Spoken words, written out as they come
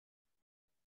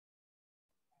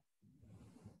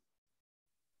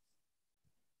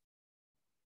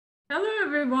Hello,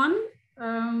 everyone.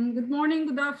 Good morning,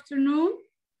 good afternoon,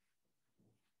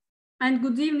 and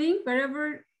good evening,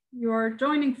 wherever you are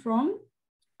joining from.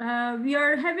 We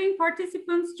are having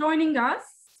participants joining us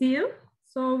still,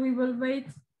 so we will wait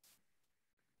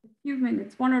a few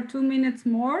minutes, 1 or 2 minutes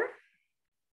more,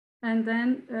 and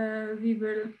then we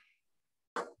will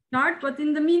start. But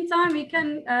in the meantime, we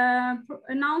can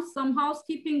announce some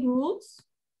housekeeping rules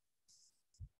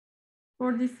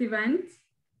for this event.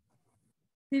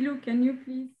 Silu, can you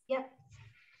please? Yep.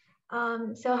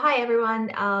 So hi,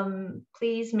 everyone.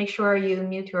 Please make sure you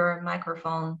mute your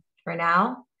microphone for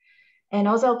now. And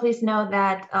also please note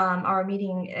that our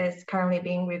meeting is currently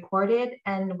being recorded,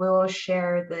 and we'll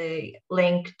share the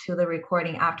link to the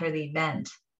recording after the event.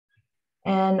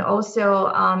 And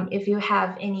also, if you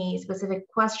have any specific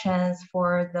questions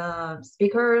for the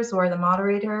speakers or the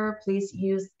moderator, please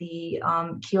use the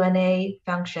Q&A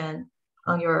function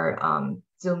on your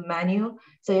Zoom menu.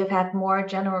 So if you have more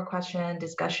general question,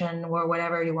 discussion, or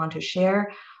whatever you want to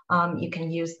share, you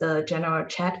can use the general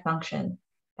chat function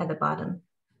at the bottom.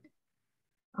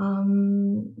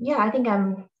 Yeah, I think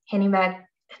I'm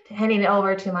handing it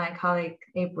over to my colleague,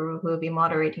 April, who will be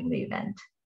moderating the event.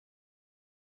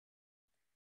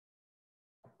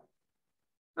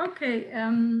 Okay,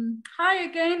 hi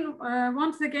again,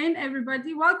 once again,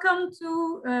 everybody. Welcome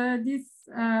to this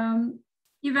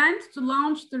event to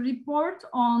launch the report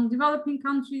on developing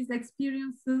countries'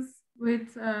 experiences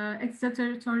with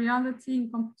extraterritoriality in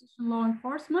competition law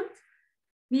enforcement.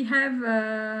 We have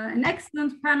an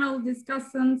excellent panel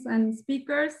discussants and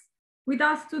speakers with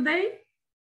us today.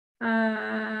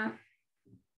 I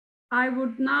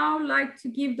would now like to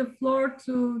give the floor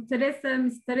to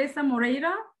Ms. Teresa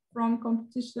Moreira from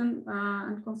Competition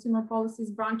and Consumer Policies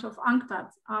branch of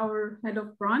UNCTAD, our head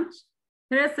of branch.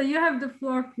 Teresa, you have the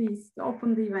floor, please, to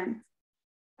open the event.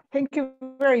 Thank you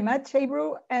very much,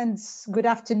 Ebru, and good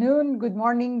afternoon, good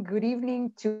morning, good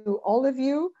evening to all of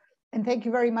you. And thank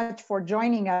you very much for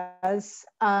joining us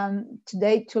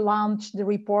today to launch the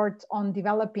report on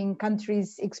developing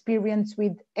countries' experience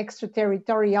with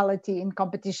extraterritoriality in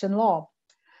competition law.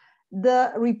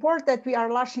 The report that we are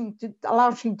launching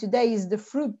today is the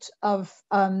fruit of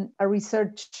a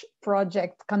research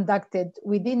project conducted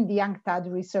within the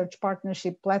UNCTAD Research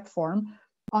Partnership Platform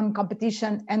on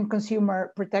competition and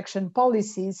consumer protection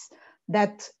policies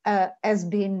that has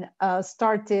been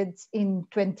started in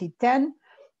 2010,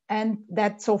 and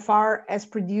that so far has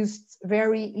produced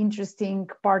very interesting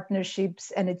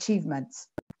partnerships and achievements.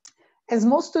 As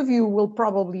most of you will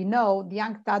probably know, the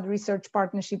UNCTAD Research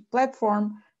Partnership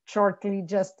Platform, shortly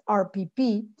just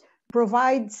RPP,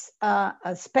 provides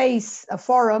a space, a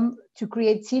forum to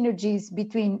create synergies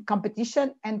between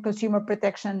competition and consumer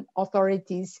protection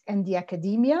authorities and the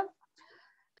academia,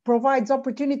 provides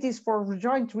opportunities for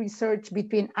joint research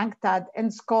between UNCTAD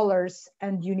and scholars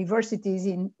and universities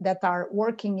that are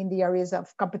working in the areas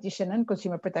of competition and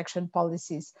consumer protection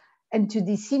policies, and to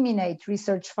disseminate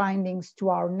research findings to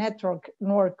our network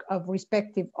of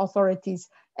respective authorities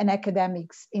and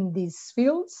academics in these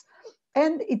fields.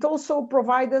 And it also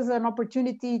provides us an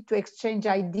opportunity to exchange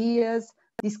ideas,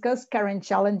 discuss current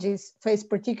challenges faced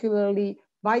particularly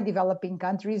by developing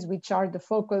countries, which are the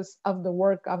focus of the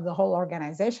work of the whole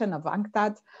organization of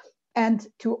UNCTAD, and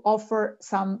to offer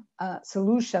some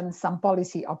solutions, some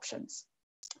policy options.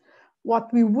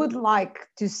 What we would like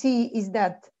to see is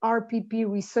that RPP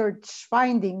research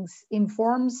findings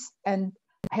informs and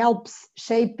helps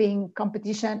shaping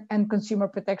competition and consumer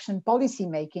protection policy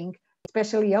making,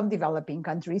 especially of developing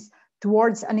countries,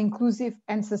 towards an inclusive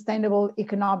and sustainable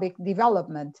economic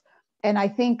development. And I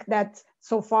think that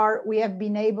so far we have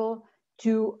been able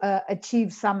to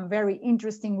achieve some very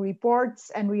interesting reports,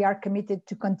 and we are committed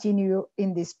to continue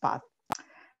in this path.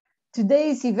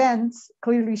 Today's event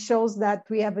clearly shows that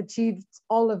we have achieved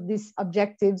all of these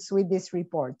objectives with this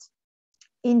report.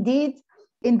 Indeed,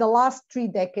 in the last 3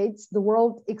 decades, the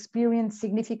world experienced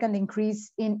significant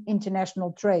increase in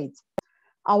international trade.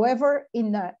 However,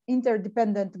 in the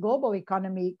interdependent global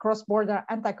economy, cross-border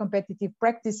anti-competitive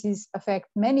practices affect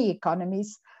many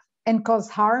economies and cause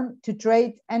harm to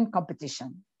trade and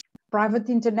competition. Private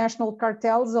international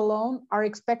cartels alone are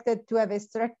expected to have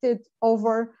extracted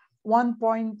over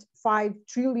 1.5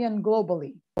 trillion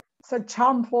globally. Such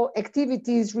harmful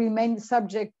activities remain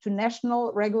subject to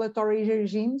national regulatory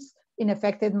regimes in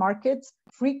affected markets,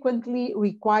 frequently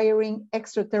requiring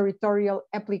extraterritorial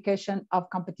application of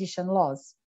competition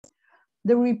laws.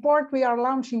 The report we are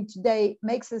launching today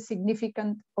makes a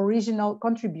significant original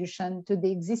contribution to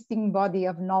the existing body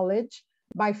of knowledge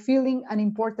by filling an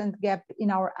important gap in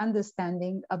our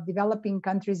understanding of developing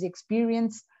countries'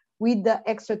 experience with the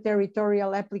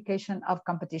extraterritorial application of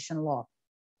competition law.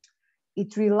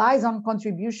 It relies on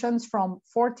contributions from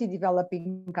 40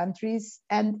 developing countries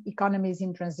and economies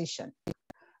in transition.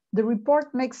 The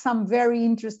report makes some very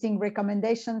interesting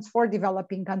recommendations for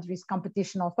developing countries'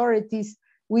 competition authorities,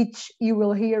 which you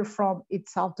will hear from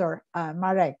its author,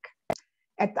 Marek.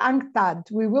 At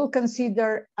UNCTAD, we will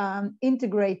consider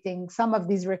integrating some of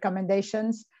these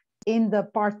recommendations in the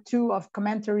part 2 of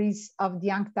commentaries of the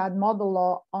UNCTAD model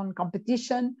law on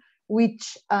competition,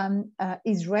 which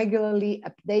is regularly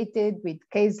updated with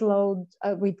case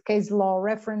law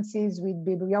references, with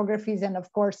bibliographies, and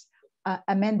of course,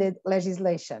 amended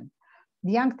legislation.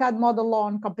 The UNCTAD model law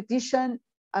on competition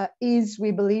is,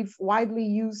 we believe, widely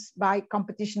used by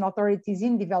competition authorities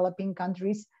in developing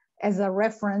countries as a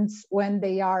reference when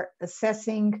they are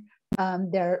assessing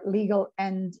their legal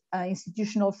and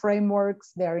institutional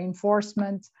frameworks, their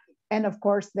enforcement, and of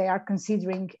course, they are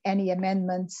considering any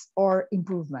amendments or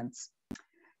improvements.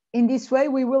 In this way,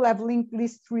 we will have linked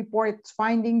list reports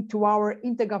finding to our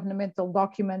intergovernmental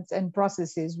documents and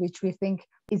processes, which we think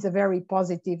is a very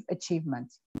positive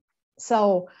achievement.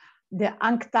 So the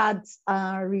UNCTAD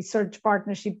Research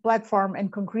Partnership Platform,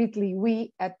 and concretely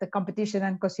we at the Competition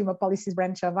and Consumer Policies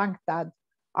branch of UNCTAD,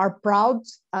 are proud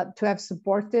to have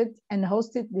supported and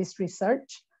hosted this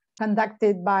research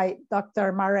conducted by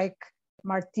Dr. Marek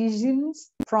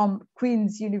Martins from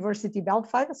Queen's University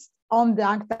Belfast on the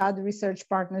UNCTAD Research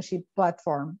Partnership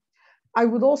Platform. I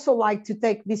would also like to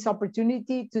take this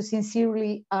opportunity to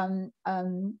sincerely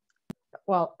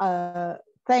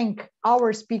thank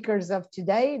our speakers of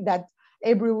today that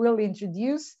Ebru will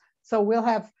introduce. So we'll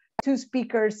have 2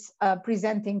 speakers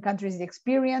presenting countries'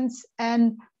 experience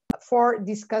and 4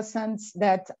 discussants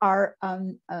that are,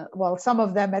 some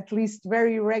of them at least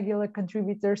very regular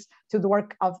contributors to the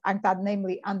work of UNCTAD,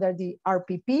 namely under the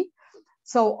RPP.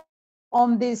 So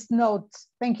on this note,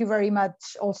 thank you very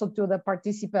much also to the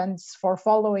participants for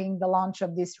following the launch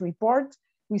of this report.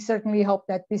 We certainly hope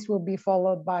that this will be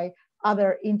followed by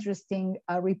other interesting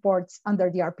reports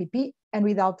under the RPP. And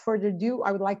without further ado,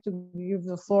 I would like to give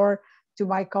the floor to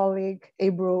my colleague,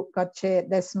 Ebru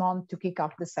Gotche-Desmond, to kick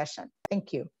off the session.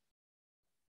 Thank you.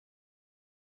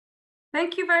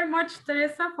 Thank you very much,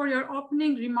 Teresa, for your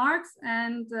opening remarks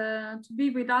and to be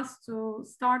with us to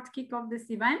kick off this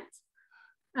event.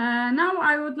 Now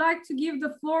I would like to give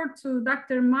the floor to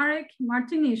Dr. Marek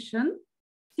Martins,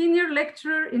 Senior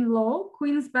Lecturer in Law,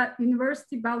 Queen's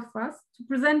University Belfast, to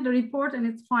present the report and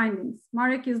its findings.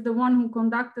 Marek is the one who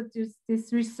conducted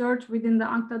this research within the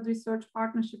UNCTAD Research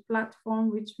Partnership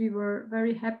Platform, which we were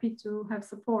very happy to have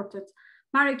supported.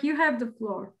 Marek, you have the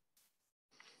floor.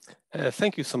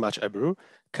 Thank you so much, Ebru.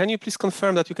 Can you please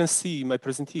confirm that you can see my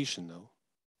presentation now?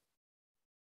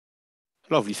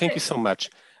 Lovely, thank you so much.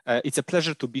 It's a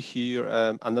pleasure to be here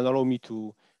and allow me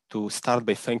to start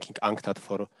by thanking UNCTAD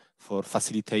for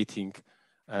facilitating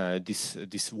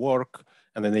this work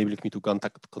and enabling me to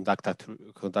conduct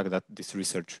this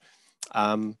research.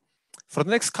 For the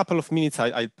next couple of minutes,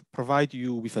 I provide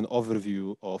you with an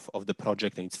overview of the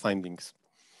project and its findings.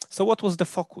 So what was the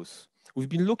focus? We've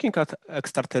been looking at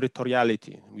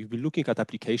extraterritoriality. We've been looking at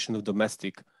application of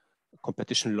domestic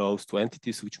competition laws to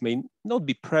entities which may not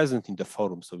be present in the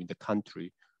forum, so in the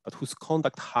country, but whose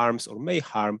conduct harms or may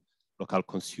harm local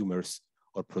consumers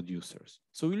or producers.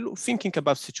 So we're thinking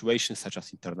about situations such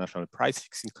as international price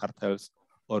fixing cartels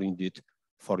or indeed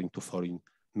foreign-to-foreign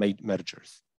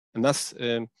mergers. And as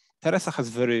Teresa has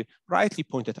very rightly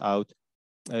pointed out,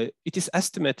 it is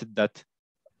estimated that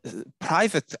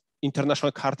private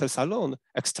international cartels alone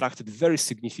extracted very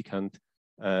significant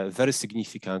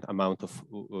amount of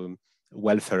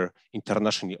welfare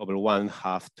internationally, over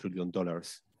 $1.5 trillion.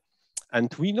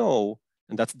 And we know,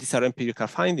 and that these are empirical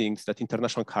findings, that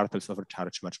international cartels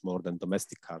overcharge much more than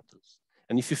domestic cartels.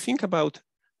 And if you think about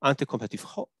anti-competitive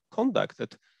conduct,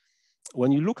 that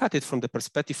when you look at it from the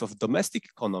perspective of domestic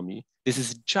economy, this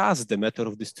is just the matter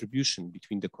of distribution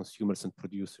between the consumers and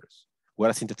producers.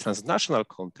 Whereas in the transnational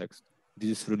context,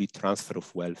 this is really transfer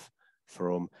of wealth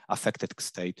from affected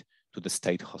state to the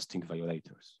state hosting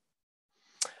violators.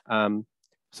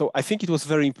 So I think it was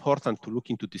very important to look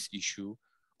into this issue,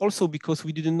 also because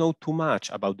we didn't know too much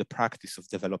about the practice of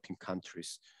developing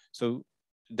countries. So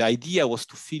the idea was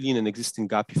to fill in an existing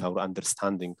gap with our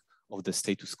understanding of the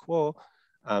status quo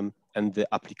and the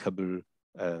applicable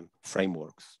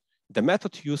frameworks. The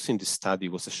method used in this study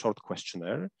was a short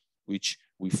questionnaire, which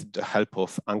with the help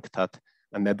of UNCTAD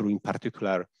and Ebru in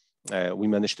particular, we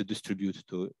managed to distribute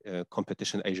to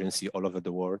competition agency all over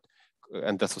the world.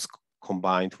 And that was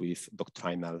combined with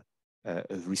doctrinal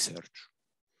research.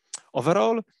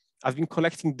 Overall, I've been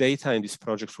collecting data in this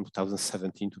project from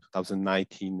 2017 to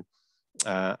 2019.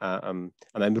 And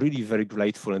I'm really very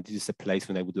grateful. And this is a place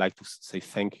when I would like to say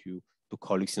thank you to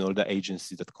colleagues in all the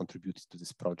agencies that contributed to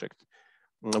this project.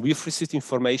 We've received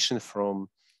information from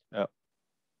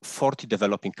 40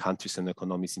 developing countries and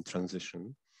economies in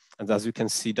transition. And as you can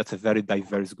see, that's a very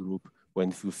diverse group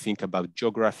when you think about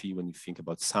geography, when you think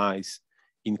about size,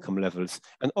 income levels,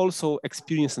 and also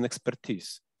experience and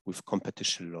expertise with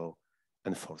competition law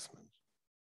enforcement.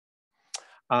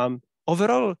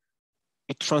 Overall,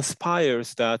 it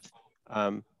transpires that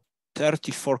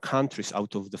 34 countries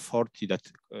out of the 40 that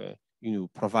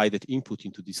provided input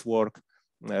into this work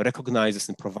recognizes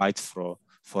and provides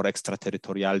for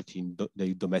extraterritoriality in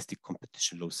the domestic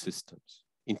competition law systems.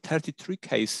 In 33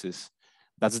 cases,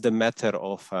 that's the matter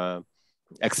of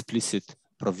explicit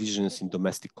provisions in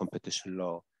domestic competition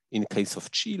law. In case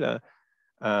of Chile,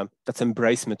 that's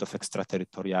embracement of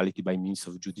extraterritoriality by means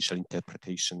of judicial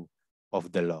interpretation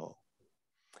of the law.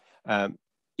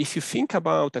 If you think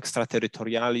about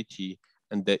extraterritoriality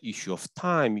and the issue of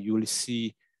time, you will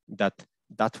see that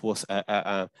that was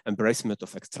embracement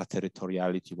of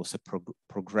extraterritoriality was a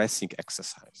progressing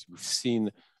exercise. We've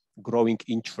seen growing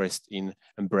interest in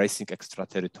embracing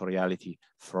extraterritoriality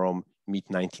from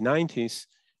mid-1990s,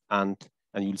 and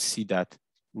you'll see that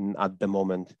at the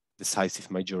moment,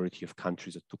 decisive majority of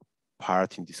countries that took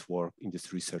part in this work, in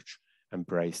this research,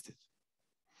 embraced it.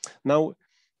 Now,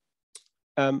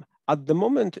 at the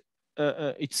moment,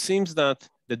 it seems that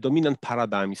the dominant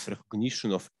paradigm is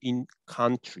recognition of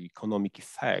in-country economic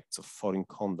effects of foreign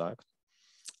conduct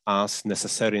as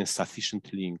necessary and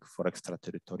sufficient link for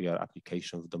extraterritorial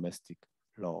application of domestic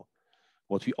law,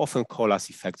 what we often call as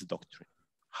effects doctrine.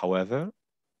 However,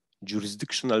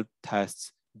 jurisdictional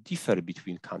tests differ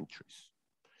between countries.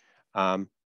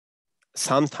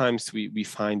 Sometimes we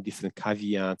find different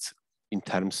caveats in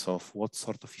terms of what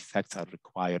sort of effects are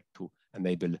required to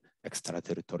enable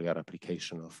extraterritorial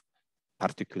application of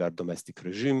particular domestic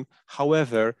regime.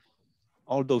 However,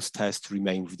 all those tests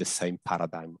remain with the same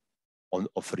paradigm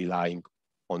of relying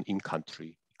on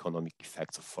in-country economic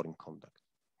effects of foreign conduct.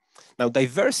 Now,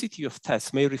 diversity of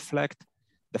tests may reflect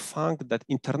the fact that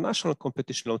international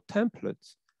competition law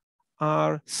templates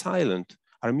are silent,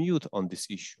 are mute on this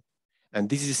issue. And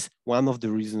this is one of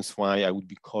the reasons why I would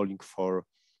be calling for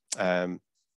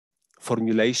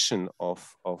formulation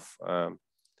of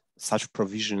such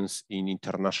provisions in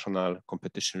international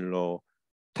competition law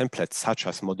templates, such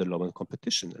as model law and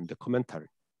competition and the commentary,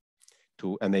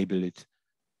 to enable it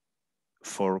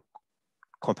for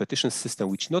competition system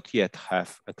which not yet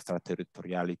have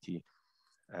extraterritoriality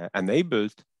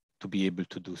enabled to be able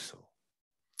to do so.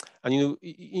 And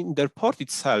in the report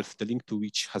itself, the link to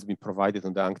which has been provided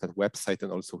on the UNCTAD website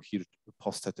and also here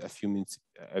posted a few minutes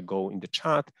ago in the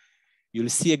chat, you'll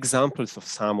see examples of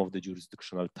some of the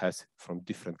jurisdictional tests from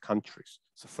different countries.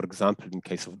 So for example, in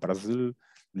case of Brazil,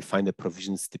 we'll find a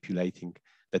provision stipulating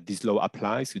that this law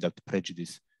applies without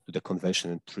prejudice to the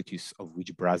convention and treaties of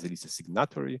which Brazil is a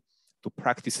signatory, to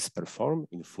practices performed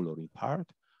in full or in part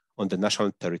on the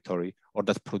national territory or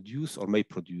that produce or may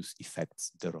produce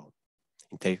effects thereon.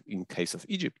 In case of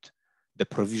Egypt, the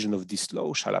provision of this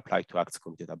law shall apply to acts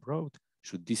committed abroad,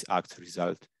 should these acts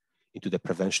result into the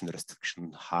prevention, restriction,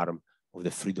 and harm of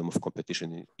the freedom of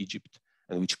competition in Egypt,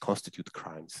 and which constitute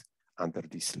crimes under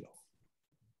this law.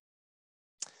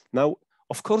 Now,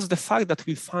 of course, the fact that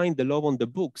we find the law on the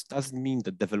books doesn't mean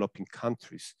that developing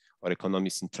countries or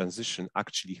economies in transition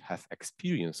actually have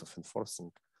experience of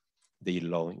enforcing the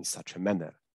law in such a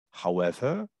manner.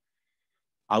 However,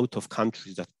 out of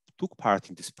countries that took part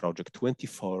in this project,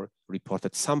 24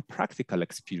 reported some practical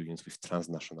experience with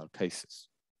transnational cases.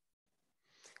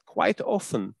 Quite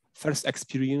often, first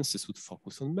experiences would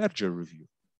focus on merger review.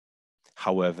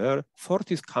 However,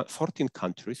 14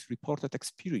 countries reported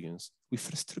experience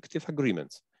with restrictive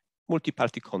agreements,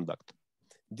 multi-party conduct.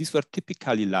 These were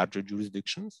typically larger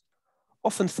jurisdictions,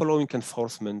 often following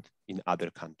enforcement in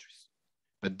other countries.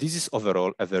 But this is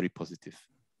overall a very positive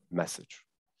message.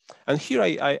 And here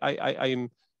I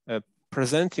am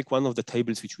presenting one of the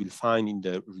tables which we'll find in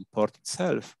the report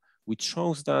itself, which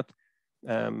shows that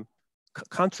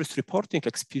countries reporting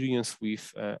experience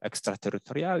with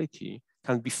extraterritoriality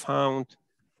can be found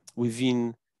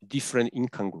within different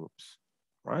income groups,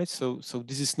 right? So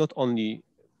this is not only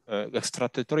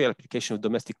extraterritorial application of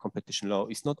domestic competition law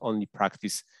is not only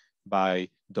practiced by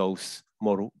those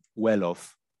more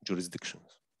well-off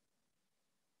jurisdictions.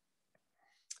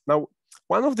 Now,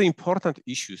 one of the important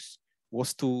issues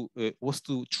was to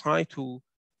try to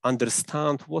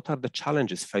understand what are the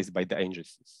challenges faced by the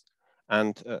agencies.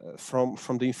 And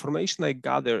from the information I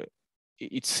gather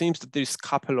it seems that there's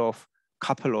couple of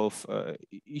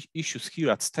issues here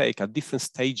at stake at different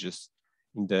stages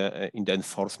in the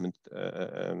enforcement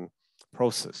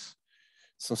process.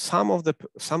 So some of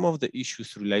the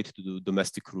issues relate to the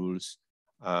domestic rules,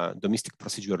 domestic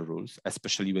procedural rules,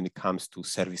 especially when it comes to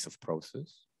service of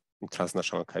process in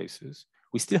transnational cases.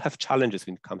 We still have challenges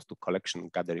when it comes to collection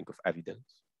and gathering of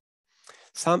evidence.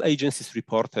 Some agencies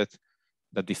reported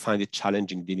that they find it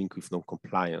challenging dealing with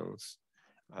non-compliance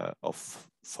of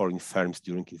foreign firms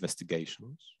during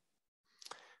investigations.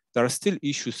 There are still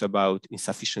issues about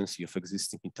insufficiency of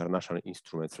existing international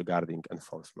instruments regarding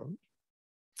enforcement.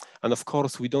 And of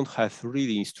course, we don't have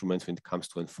really instruments when it comes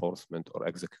to enforcement or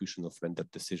execution of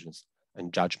rendered decisions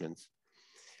and judgments,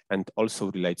 and also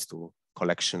relates to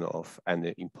collection of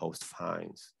any imposed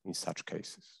fines in such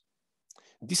cases.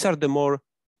 These are the more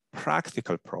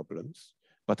practical problems,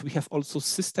 but we have also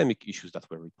systemic issues that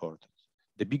were reported.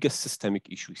 The biggest systemic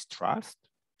issue is trust,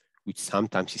 which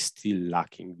sometimes is still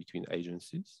lacking between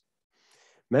agencies.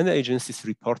 Many agencies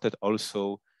reported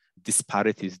also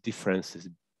disparities, differences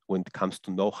when it comes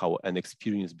to know-how and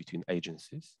experience between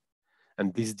agencies.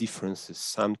 And these differences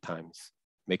sometimes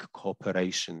make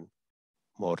cooperation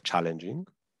more challenging.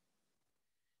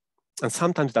 And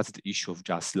sometimes that's the issue of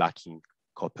just lacking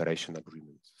cooperation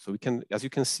agreements. So we can, as you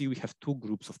can see, we have two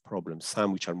groups of problems,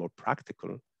 some which are more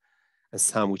practical and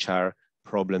some which are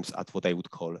problems at what I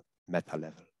would call meta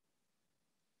level.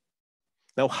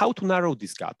 Now, how to narrow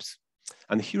these gaps?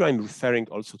 And here I'm referring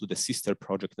also to the sister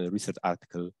project and a research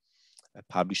article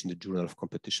published in the Journal of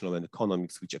Competition Law and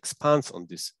Economics, which expands on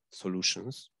these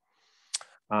solutions.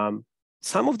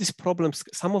 Some of these problems,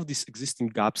 some of these existing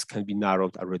gaps can be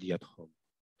narrowed already at home.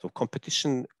 So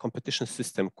competition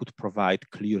system could provide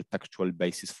clear textual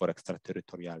basis for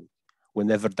extraterritoriality.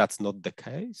 Whenever that's not the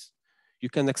case, you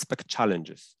can expect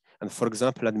challenges. And for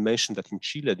example, I mentioned that in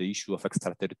Chile, the issue of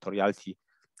extraterritoriality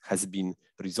has been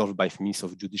resolved by means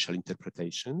of judicial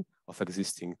interpretation of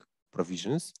existing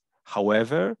provisions.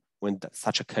 However, when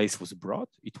such a case was brought,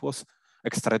 it was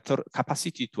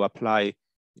capacity to apply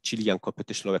Chilean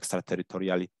competition law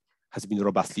extraterritorially has been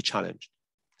robustly challenged.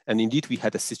 And indeed, we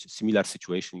had a similar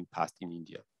situation in past in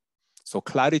India. So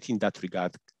clarity in that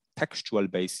regard, textual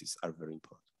bases are very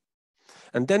important.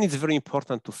 And then it's very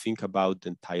important to think about the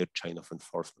entire chain of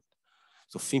enforcement.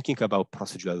 So thinking about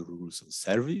procedural rules of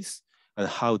service and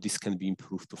how this can be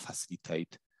improved to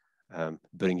facilitate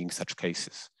bringing such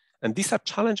cases. And these are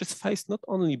challenges faced not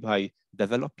only by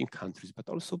developing countries, but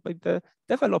also by the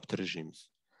developed regimes.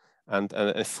 And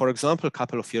for example, a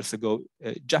couple of years ago,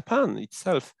 Japan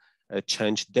itself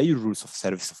changed their rules of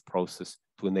service of process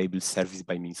to enable service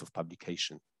by means of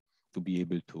publication to be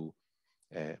able to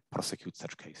prosecute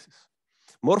such cases.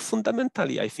 More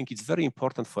fundamentally, I think it's very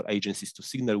important for agencies to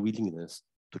signal willingness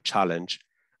to challenge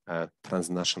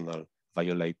transnational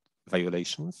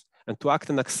violations and to act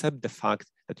and accept the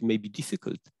fact that it may be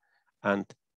difficult and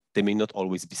they may not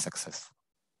always be successful.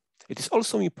 It is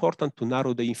also important to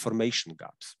narrow the information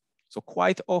gaps. So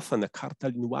quite often a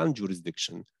cartel in one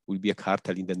jurisdiction will be a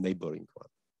cartel in the neighboring one.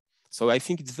 So I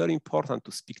think it's very important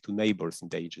to speak to neighbors in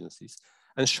the agencies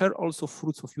and share also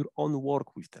fruits of your own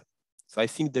work with them. So I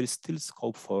think there is still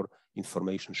scope for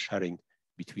information sharing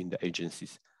between the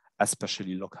agencies,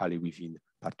 especially locally within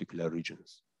particular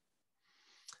regions.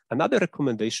 Another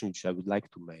recommendation which I would like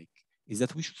to make is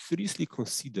that we should seriously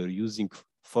consider using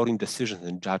foreign decisions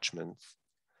and judgments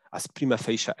as prima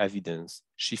facie evidence,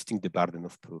 shifting the burden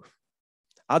of proof.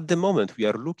 At the moment, we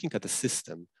are looking at a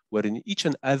system where in each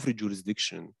and every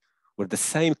jurisdiction where the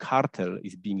same cartel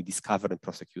is being discovered and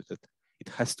prosecuted, it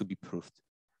has to be proved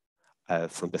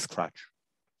from the scratch.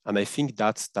 And I think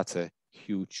that's a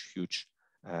huge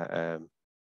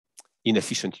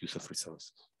inefficient use of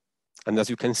resources. And as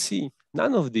you can see,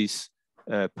 none of these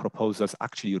proposals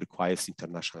actually requires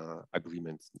international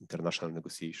agreements, international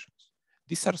negotiations.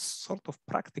 These are sort of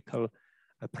practical,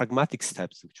 pragmatic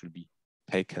steps which will be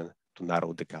taken to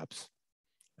narrow the gaps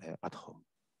at home.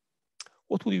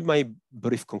 What would be my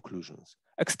brief conclusions?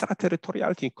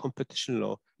 Extraterritoriality in competition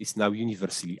law is now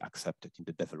universally accepted in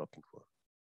the developing world.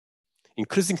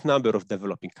 Increasing number of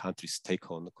developing countries take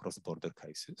on cross-border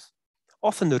cases,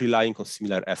 often relying on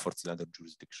similar efforts in other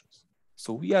jurisdictions.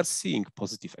 So we are seeing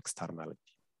positive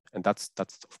externality, and that's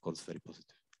of course very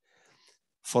positive.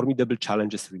 Formidable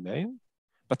challenges remain,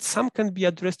 but some can be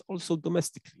addressed also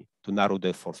domestically to narrow the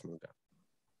enforcement gap.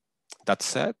 That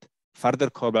said, further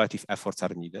collaborative efforts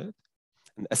are needed,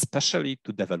 and especially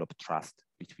to develop trust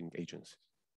between agencies.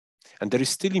 And there is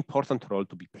still important role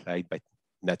to be played by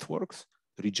networks,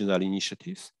 regional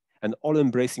initiatives, and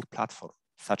all-embracing platforms,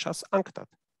 such as UNCTAD,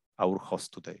 our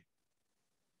host today.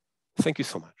 Thank you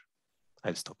so much.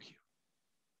 I'll stop here.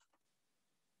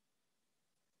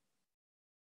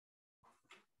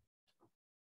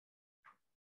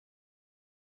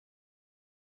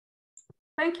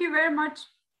 Thank you very much.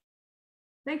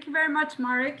 Thank you very much,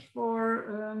 Marek,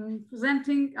 for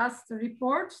presenting us the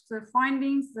report, the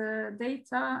findings, the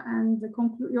data, and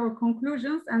your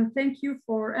conclusions. And thank you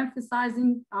for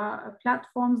emphasizing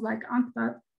platforms like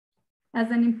UNCTAD as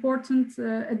an important,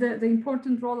 the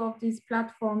important role of these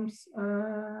platforms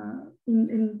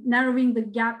in narrowing the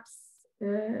gaps,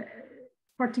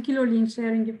 particularly in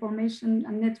sharing information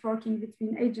and networking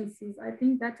between agencies. I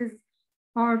think that is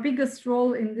our biggest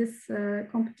role in this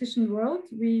competition world.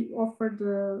 We offer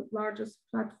the largest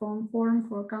platform forum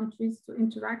for countries to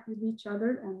interact with each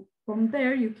other. And from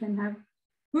there, you can have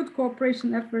good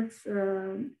cooperation efforts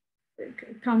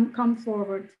come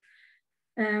forward.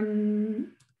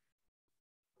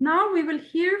 Now we will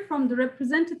hear from the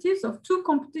representatives of two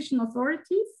competition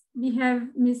authorities. We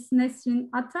have Ms. Nesrin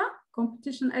Ata,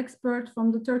 competition expert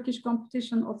from the Turkish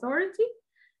Competition Authority,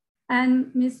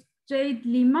 and Ms. Jade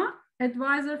Lima,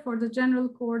 advisor for the General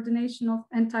Coordination of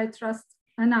Antitrust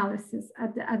Analysis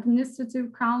at the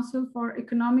Administrative Council for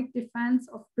Economic Defense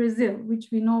of Brazil,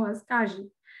 which we know as CAGI.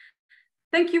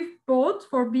 Thank you both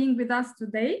for being with us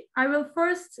today. I will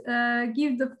first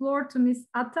give the floor to Ms.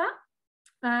 Ata.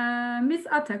 Ms.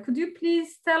 Ata, could you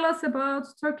please tell us about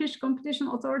Turkish Competition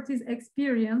Authority's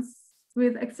experience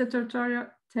with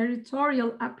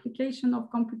extraterritorial application of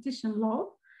competition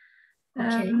law?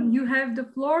 Okay. You have the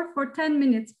floor for 10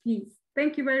 minutes, please.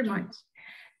 Thank you very much.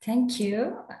 Thank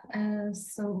you.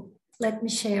 So let me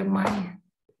share my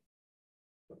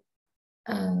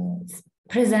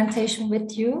presentation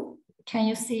with you. Can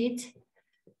you see it?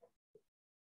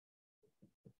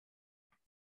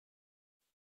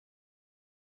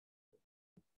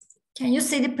 Can you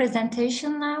see the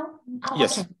presentation now? Oh,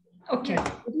 yes. Okay.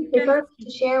 You prefer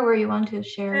to share where you want to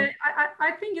share?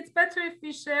 I think it's better if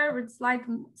we share with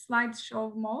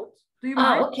slideshow mode. Do you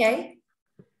mind? Okay.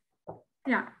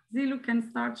 Yeah, Zilu can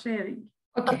start sharing.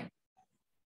 Okay.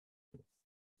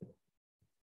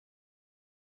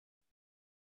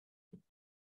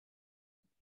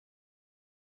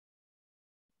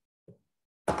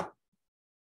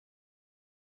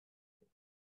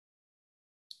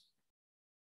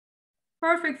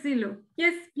 Perfect, Zilu.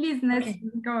 Yes, please,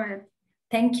 Nesrin, go ahead.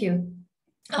 Thank you.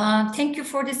 Thank you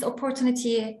for this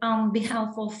opportunity on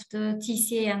behalf of the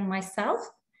TCA and myself.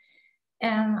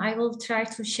 And I will try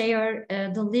to share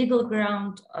the legal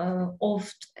ground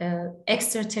of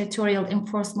extraterritorial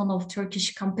enforcement of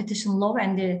Turkish competition law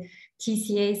and the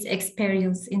TCA's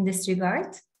experience in this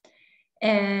regard.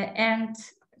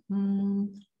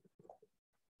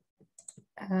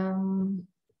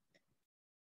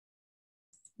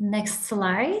 Next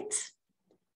slide.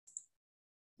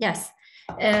 Yes,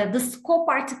 the scope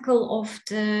article of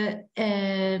the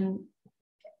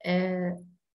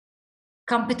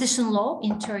competition law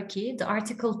in Turkey, the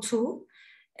Article 2,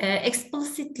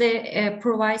 explicitly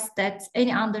provides that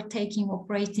any undertaking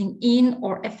operating in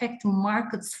or affecting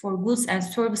markets for goods and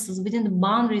services within the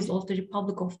boundaries of the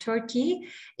Republic of Turkey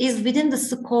is within the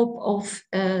scope of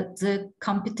the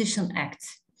Competition Act.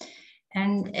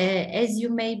 And as you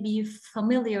may be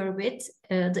familiar with,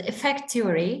 the effect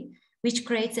theory, which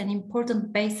creates an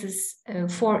important basis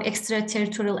for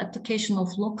extraterritorial application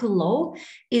of local law,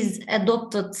 is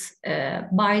adopted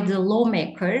by the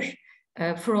lawmaker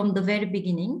from the very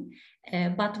beginning,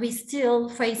 but we still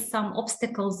face some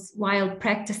obstacles while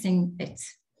practicing it.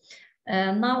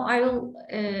 Now I will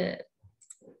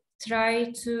try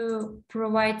to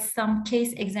provide some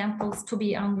case examples to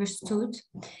be understood.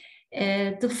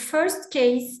 The first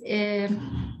case,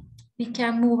 we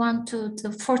can move on to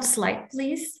the fourth slide,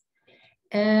 please.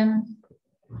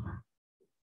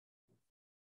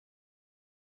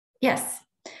 Yes,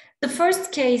 the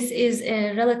first case is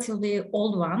a relatively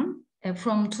old one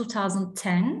from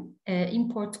 2010,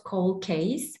 import coal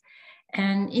case.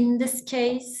 And in this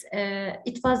case,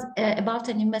 it was about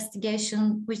an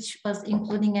investigation which was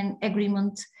including an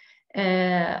agreement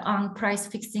on price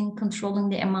fixing, controlling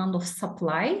the amount of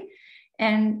supply.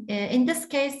 And in this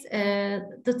case,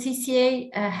 the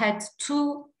TCA had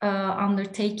two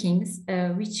undertakings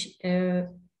which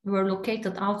were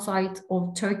located outside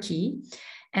of Turkey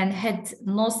and had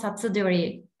no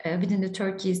subsidiary within the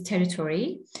Turkey's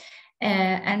territory.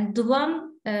 And the one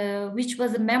which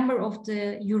was a member of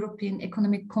the European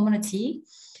Economic Community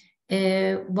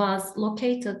was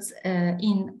located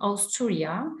in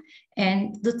Austria.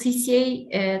 And the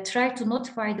TCA tried to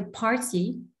notify the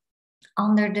party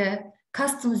under the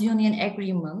customs union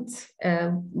agreement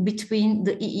between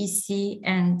the EEC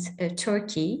and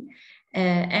Turkey.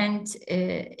 And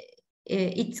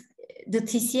the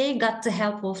TCA got the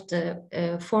help of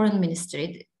the foreign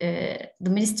ministry, the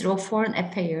Ministry of Foreign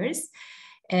Affairs,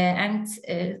 and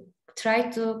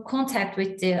tried to contact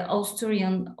with the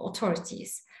Austrian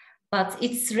authorities. But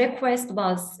its request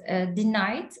was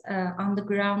denied on the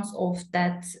grounds of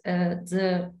that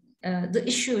the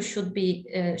issue should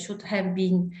have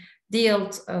been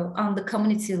dealt on the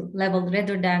community level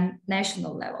rather than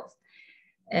national level.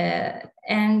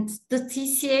 And the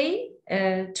TCA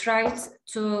tried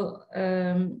to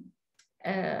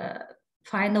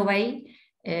find a way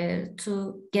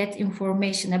to get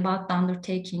information about the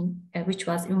undertaking which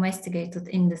was investigated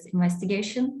in this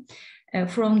investigation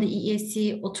from the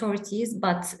EAC authorities,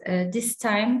 but this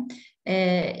time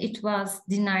it was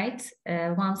denied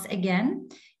once again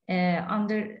and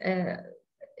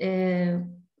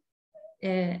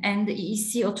the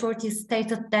EAC authorities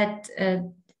stated that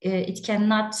it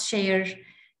cannot share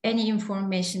any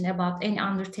information about any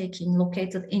undertaking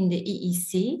located in the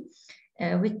EEC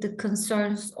with the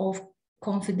concerns of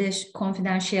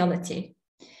confidentiality.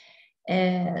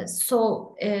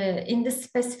 So in this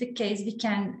specific case, we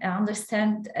can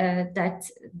understand that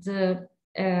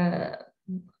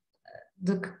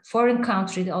the foreign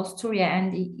country, the Austria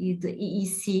and the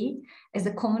EEC as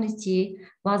a community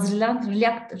was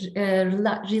reluctant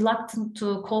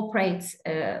to cooperate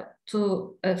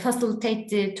to facilitate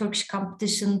the Turkish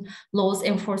competition laws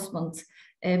enforcement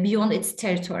beyond its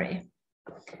territory.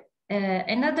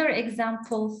 Another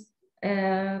example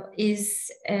is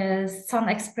Sun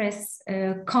Express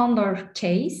Condor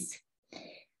case,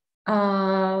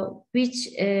 which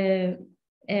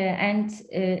and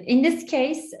in this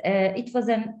case, it was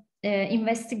an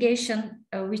investigation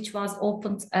which was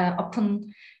opened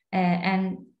upon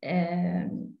an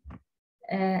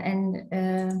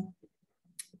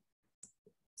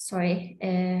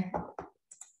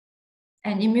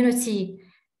immunity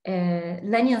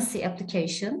leniency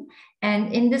application.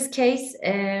 And in this case,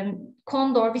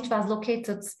 Condor, which was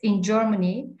located in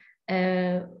Germany,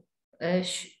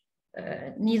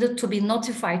 needed to be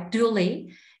notified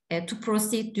duly to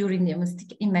proceed during the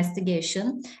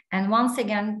investigation. And once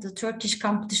again, the Turkish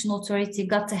Competition Authority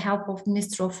got the help of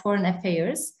Ministry of Foreign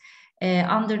Affairs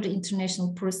under the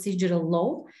international procedural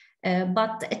law,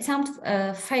 but the attempt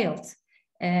failed.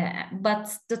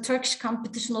 But the Turkish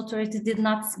Competition Authority did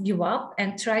not give up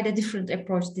and tried a different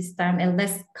approach this time, a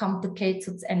less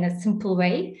complicated and a simple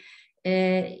way.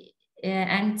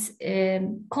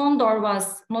 Condor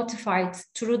was notified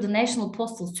through the National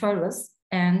Postal Service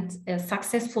and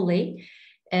successfully.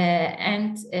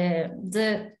 I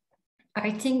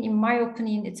think, in my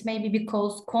opinion, it may be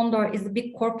because Condor is a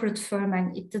big corporate firm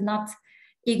and it did not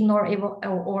ignore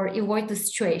or avoid the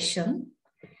situation.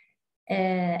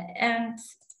 And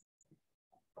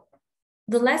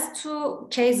the last two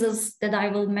cases that I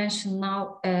will mention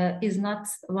now was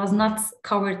not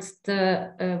covered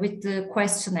with the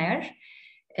questionnaire.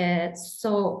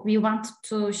 So we want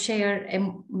to share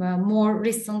more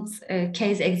recent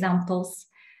case examples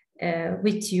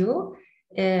with you.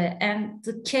 And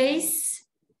the case,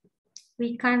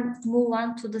 we can move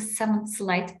on to the 7th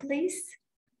slide, please.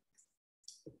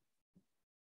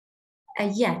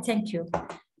 Yeah, thank you.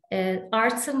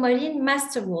 Artı Marine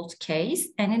Mastervolt case.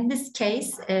 And in this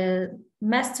case,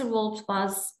 Mastervolt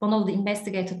was one of the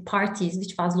investigated parties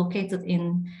which was located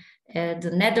in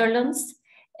the Netherlands.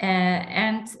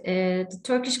 The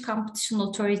Turkish Competition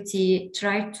Authority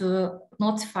tried to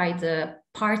notify the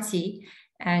party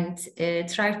and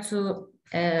tried to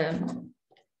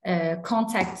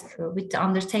contact with the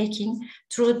undertaking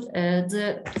through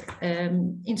the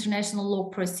international law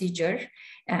procedure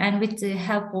and with the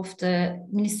help of the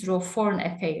Ministry of Foreign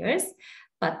Affairs.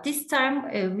 But this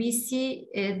time we see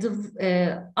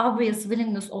the obvious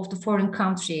willingness of the foreign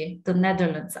country, the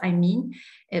Netherlands, I mean,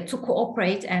 to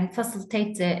cooperate and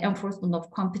facilitate the enforcement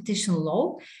of competition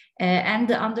law. And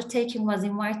the undertaking was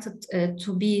invited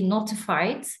to be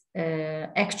notified,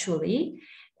 actually.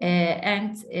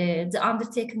 The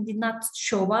undertaking did not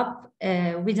show up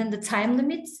within the time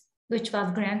limit which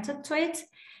was granted to it.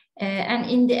 And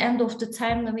in the end of the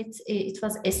time limit, it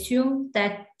was assumed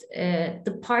that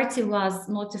the party was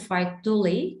notified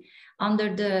duly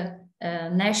under the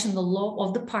national law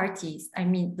of the parties, I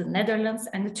mean the Netherlands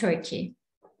and the Turkey.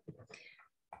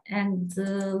 And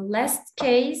the last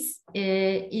case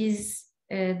is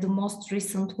the most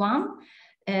recent one,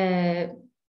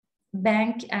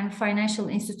 bank and financial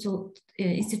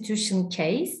institution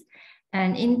case.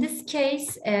 And in this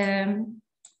case,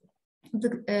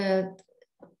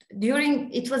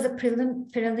 it was a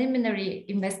preliminary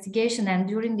investigation, and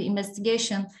during the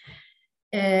investigation,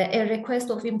 a request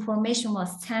of information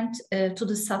was sent to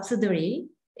the subsidiary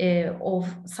of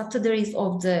subsidiaries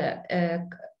of the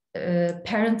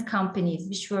parent companies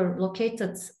which were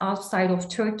located outside of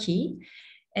Turkey,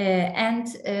 and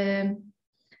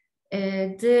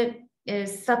the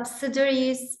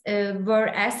subsidiaries were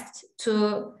asked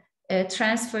to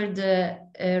transfer the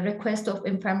request of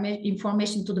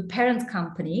information to the parent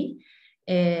company,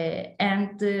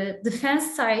 and the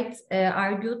defense side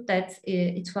argued that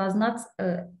it was not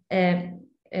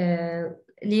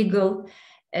legal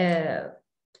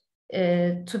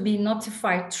to be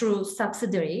notified through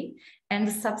subsidiary, and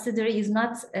the subsidiary is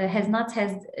not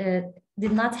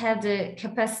did not have the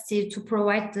capacity to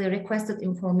provide the requested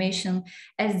information,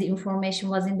 as the information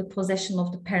was in the possession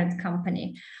of the parent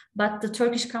company. But the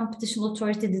Turkish Competition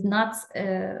Authority did not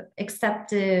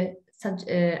accept such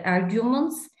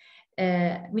arguments,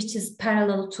 which is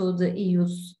parallel to the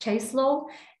EU's case law,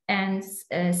 and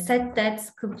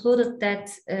concluded that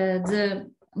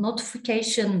the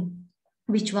notification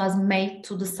which was made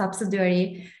to the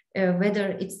subsidiary,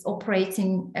 whether it's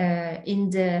operating in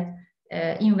the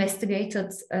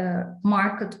investigated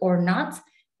market or not,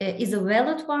 is a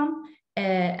valid one,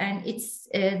 and it's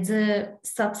the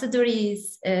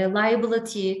subsidiary's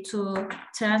liability to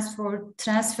transfer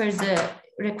the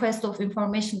request of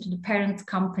information to the parent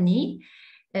company.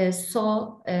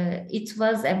 So it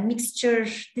was a mixture.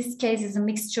 This case is a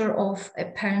mixture of a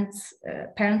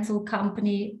parental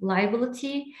company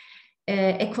liability,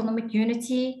 economic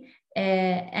unity,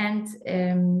 and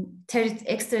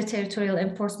extraterritorial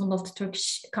enforcement of the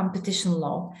Turkish competition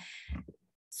law.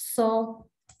 So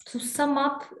to sum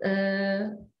up,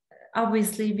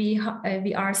 obviously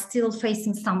we are still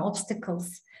facing some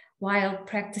obstacles while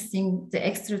practicing the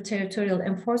extraterritorial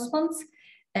enforcement,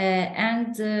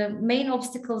 and the main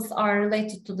obstacles are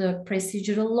related to the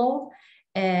procedural law,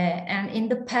 and in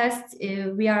the past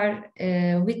we are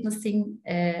witnessing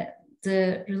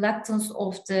the reluctance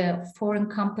of the foreign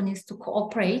companies to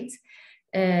cooperate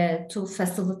to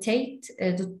facilitate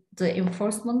the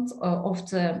enforcement of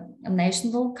the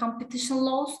national competition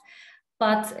laws.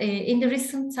 But in the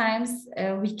recent times,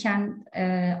 we can,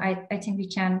 I think we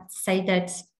can say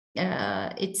that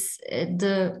it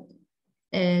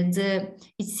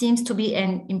seems to be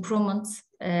an improvement.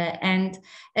 And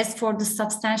as for the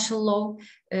substantial law,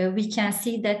 we can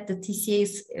see that the TCA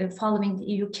is following the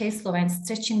EU case law and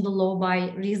stretching the law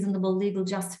by reasonable legal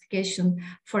justification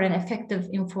for an effective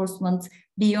enforcement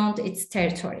beyond its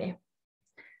territory.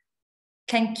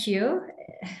 Thank you.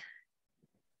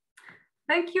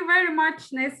 Thank you very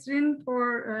much, Nesrin,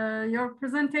 for your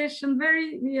presentation.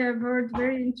 We have heard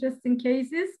very interesting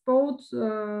cases, both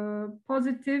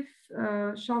positive,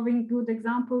 showing good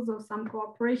examples of some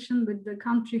cooperation with the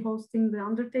country hosting the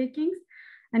undertakings.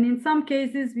 And in some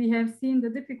cases, we have seen the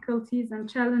difficulties and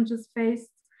challenges faced,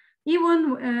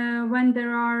 even when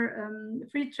there are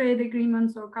free trade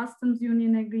agreements or customs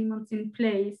union agreements in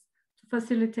place to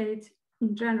facilitate,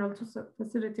 in general, to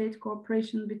facilitate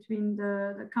cooperation between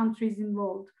the countries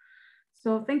involved.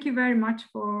 So thank you very much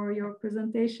for your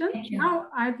presentation. Now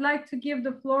I'd like to give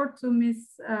the floor to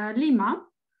Ms. Lima.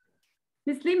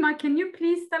 Ms. Lima, can you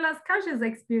please tell us CAGE's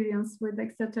experience with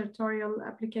extraterritorial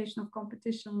application of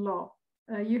competition law?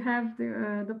 You have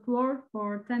the floor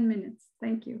for 10 minutes.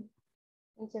 Thank you.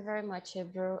 Thank you very much,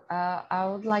 Ebru. I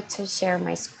would like to share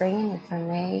my screen, if I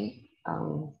may.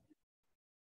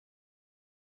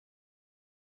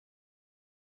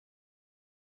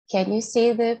 Can you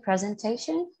see the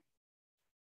presentation?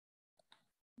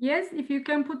 Yes, if you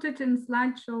can put it in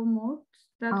slideshow mode,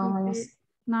 that would be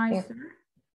nicer.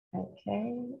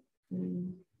 Okay.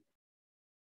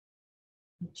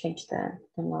 Change the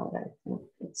mode. I think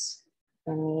it's,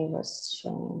 for me, it was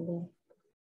showing the.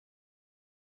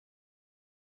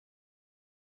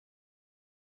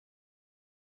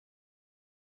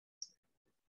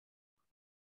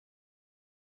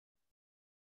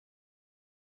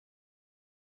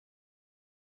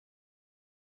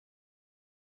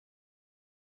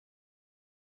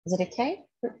 Is it okay?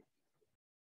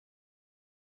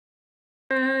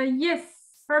 Yes,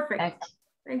 perfect.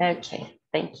 Okay,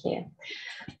 thank you.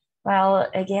 Well,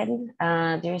 again,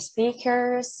 dear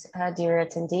speakers, dear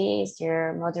attendees,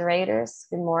 dear moderators,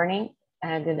 good morning,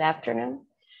 good afternoon.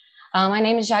 My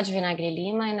name is Jade Vinagre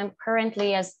Lima, and I'm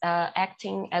currently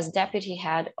acting as Deputy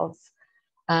Head of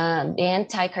the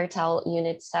Anti-Cartel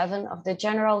Unit 7 of the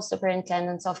General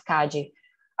Superintendence of CAGE,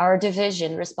 our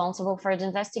division responsible for the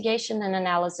investigation and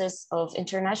analysis of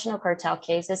international cartel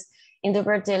cases in the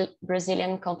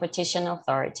Brazilian Competition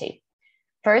Authority.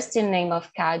 First, in name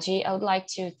of CAGE, I would like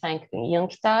to thank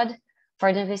UNCTAD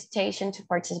for the invitation to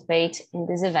participate in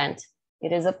this event.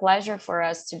 It is a pleasure for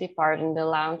us to be part in the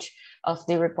launch of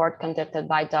the report conducted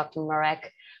by Dr.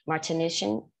 Marek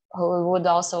Martinician, who would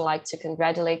also like to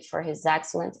congratulate for his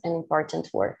excellent and important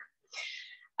work.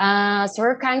 So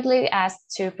we're kindly asked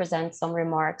to present some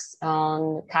remarks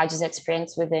on CADE's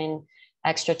experience within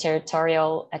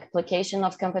extraterritorial application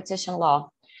of competition law.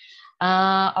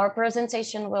 Our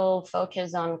presentation will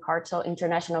focus on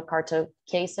international cartel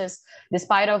cases,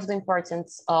 despite of the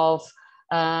importance of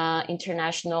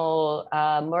international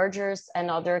mergers and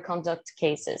other conduct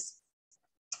cases.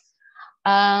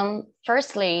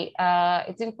 Firstly,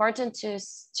 it's important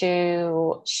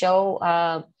to show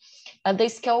the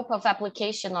scope of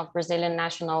application of Brazilian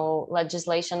national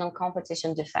legislation on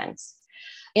competition defense.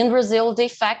 In Brazil, the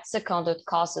effects of conduct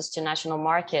causes to national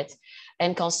market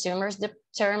and consumers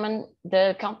determine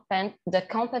the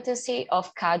competency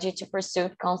of CADE to pursue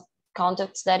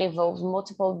conducts that involve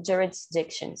multiple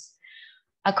jurisdictions.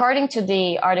 According to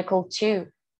the Article 2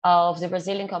 of the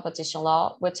Brazilian competition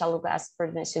law, which I will ask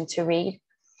permission to read,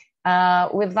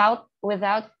 without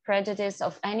prejudice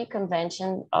of any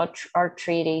convention or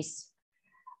treaties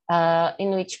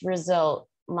in which Brazil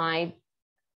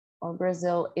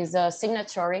is a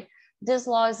signatory, this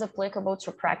law is applicable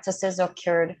to practices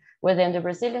occurred within the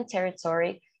Brazilian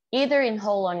territory, either in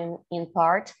whole or in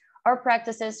part, or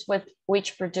practices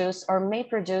which produce or may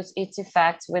produce its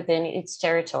effects within its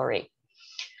territory.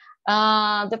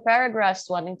 The paragraphs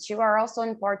 1 and 2 are also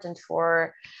important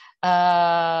for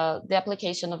the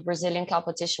application of Brazilian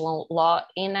competition law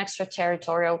in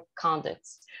extraterritorial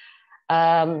conducts.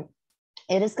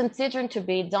 It is considered to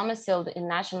be domiciled in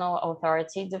national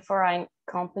authority, the foreign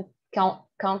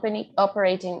company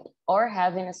operating or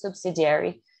having a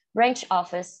subsidiary, branch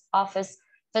office,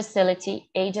 facility,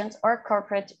 agent, or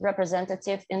corporate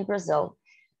representative in Brazil.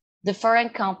 The foreign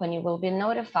company will be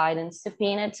notified and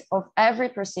subpoenaed of every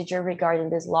procedure regarding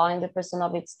this law in the person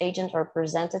of its agent or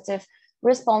representative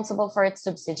responsible for its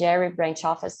subsidiary, branch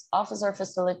office, or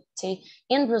facility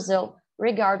in Brazil,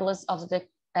 regardless of the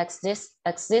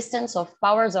existence of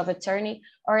powers of attorney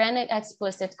or any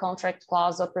explicit contract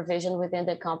clause or provision within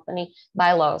the company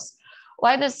bylaws.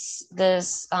 Why this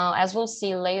as we'll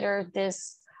see later,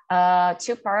 these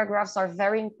two paragraphs are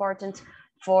very important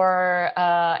for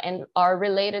and are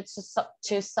related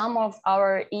to some of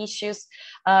our issues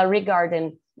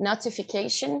regarding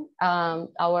notification,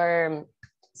 our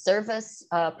service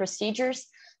procedures,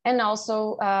 and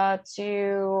also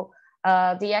to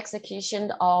the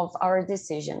execution of our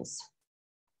decisions.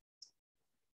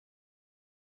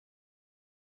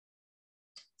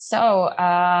 So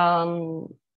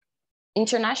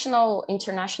international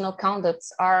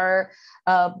conducts are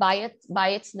by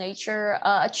its nature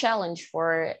a challenge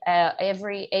for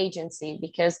every agency,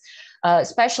 because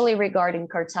especially regarding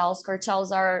cartels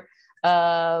are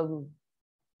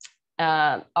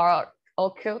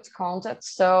occult conduct.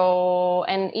 So,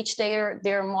 and each day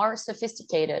they're more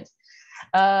sophisticated.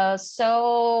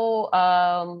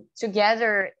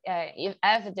 Together,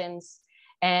 evidence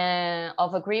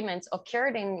of agreements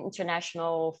occurred in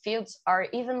international fields are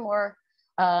even more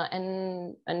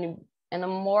an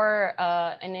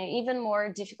even more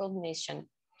difficult mission.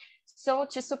 So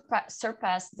to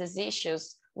surpass these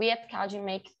issues, we at CADE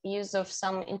make use of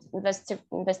some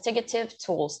investigative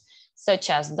tools, such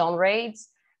as dawn raids,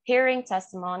 hearing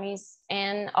testimonies,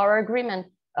 and our agreement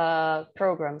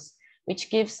programs, which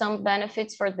give some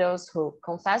benefits for those who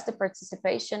confess the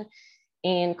participation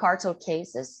in cartel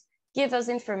cases, give us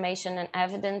information and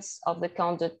evidence of the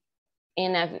conduct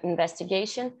in an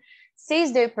investigation,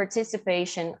 seize their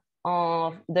participation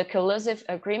of the collusive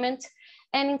agreement,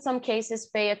 and in some cases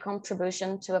pay a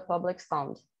contribution to a public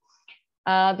fund.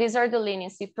 These are the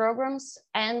leniency programs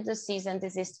and the cease and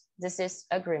desist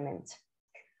agreement.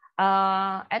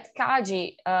 At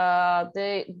CADE,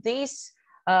 these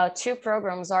two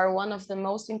programs are one of the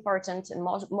most important and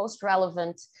most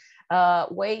relevant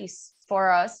ways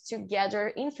for us to gather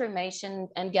information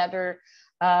and gather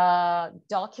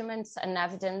documents and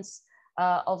evidence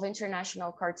of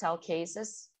international cartel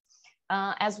cases,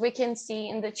 as we can see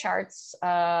in the charts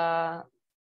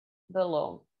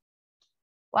below.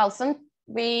 Well,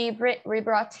 we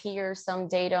brought here some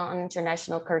data on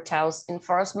international cartels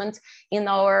enforcement in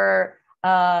our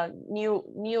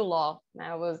new law.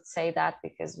 I would say that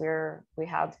because we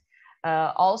have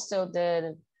also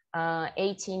the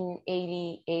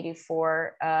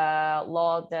 1884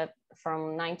 law that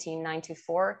from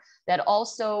 1994 that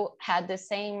also had the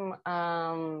same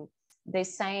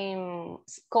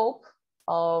scope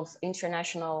of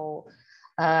international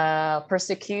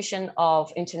persecution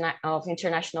of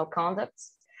international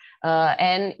conducts,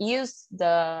 and used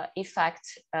the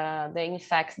effect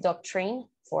doctrine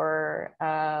for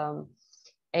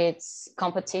its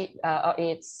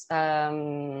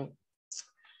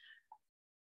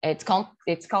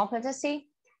its competency.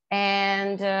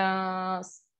 And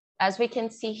as we can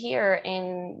see here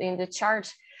in the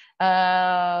chart,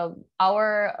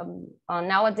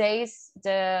 nowadays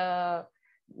the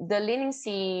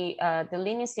leniency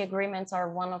agreements are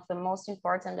one of the most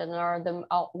important and are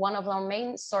one of our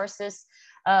main sources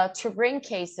to bring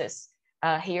cases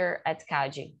here at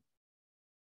CAGI.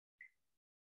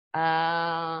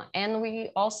 And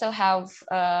we also have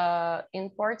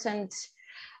important,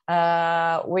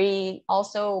 we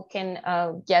also can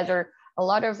gather a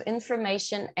lot of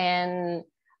information and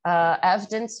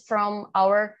evidence from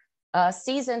our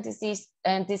cease and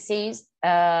desist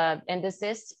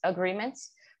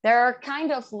agreements. They're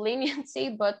kind of leniency,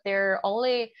 but they're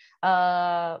only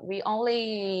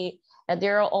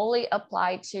they're only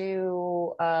applied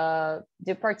to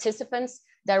the participants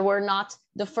that were not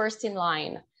the first in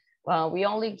line. We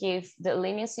only give the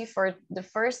leniency for the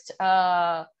first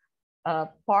part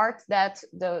that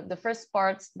the first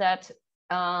parts that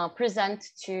present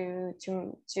to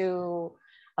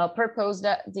propose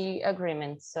the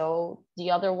agreement. So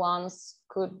the other ones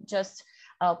could just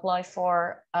apply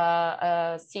for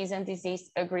a cease and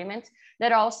desist agreement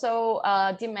that also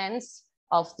demands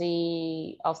of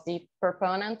the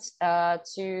proponent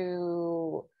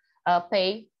to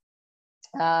pay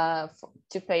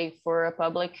for a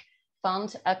public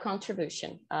fund a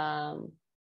contribution.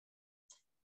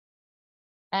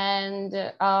 And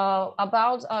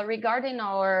about regarding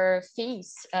our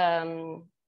fees,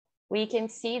 we can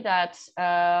see that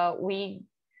we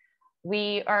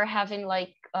are having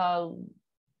like a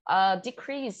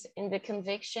decrease in the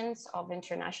convictions of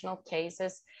international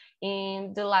cases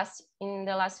in the last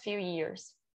few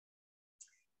years.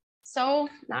 So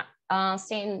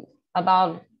saying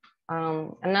about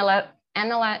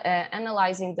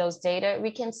analyzing those data,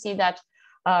 we can see that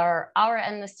our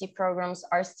amnesty programs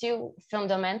are still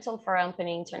fundamental for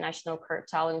opening international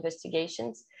cartel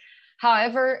investigations.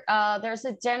 However, there's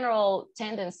a general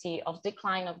tendency of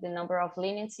decline of the number of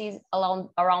leniencies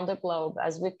around the globe,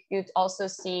 as we could also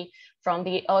see from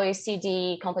the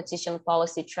OECD competition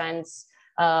policy trends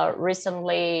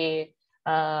recently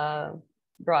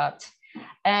brought.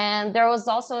 And there was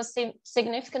also a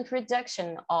significant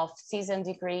reduction of cease and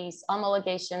desist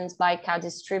homologations by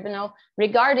CADI's tribunal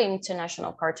regarding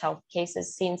international cartel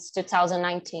cases since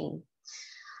 2019.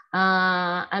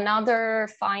 Another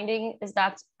finding is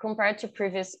that compared to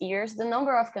previous years, the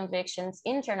number of convictions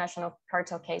in international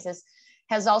cartel cases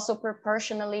has also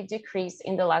proportionally decreased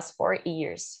in the last 4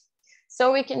 years.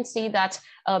 So we can see that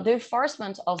the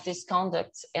enforcement of this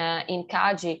conduct in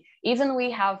CAGI, even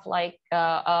we have like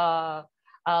a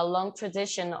long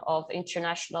tradition of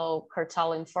international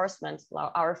cartel enforcement.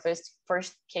 Our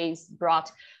first case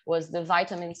brought was the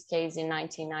vitamins case in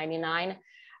 1999.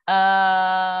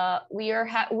 We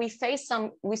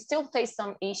still face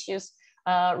some issues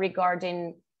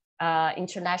regarding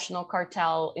international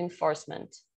cartel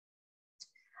enforcement.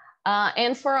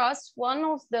 And for us, one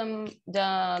of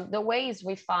the ways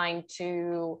we find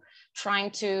to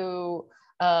trying to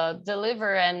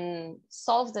deliver and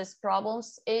solve these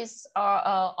problems is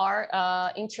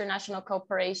our international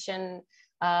cooperation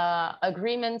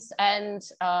agreements and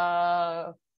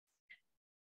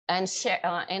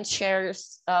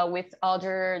shares with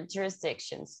other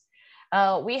jurisdictions.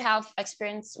 We have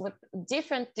experience with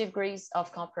different degrees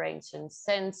of cooperation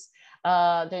since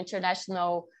the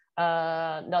international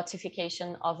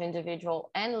notification of individual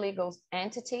and legal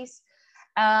entities,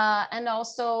 and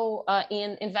also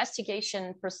in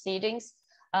investigation proceedings.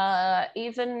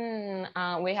 Even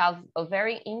we have a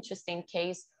very interesting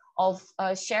case of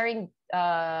sharing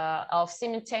of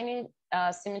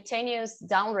simultaneous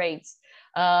down rates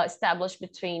established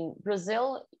between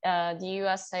Brazil, the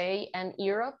USA, and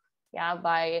Europe,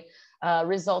 by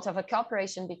result of a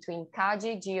cooperation between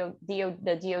CAGI, the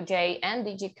DOJ, and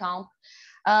DG Comp.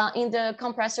 In the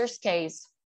compressors case,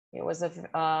 it was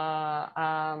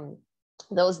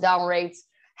those down rates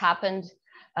happened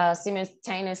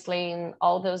simultaneously in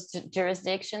all those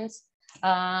jurisdictions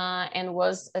and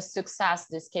was a success.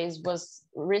 This case was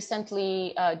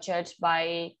recently judged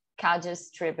by CAGI's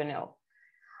tribunal.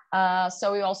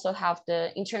 So we also have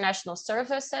the international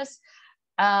services.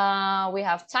 We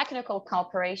have technical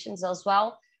cooperations as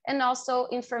well, and also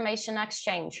information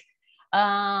exchange,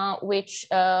 which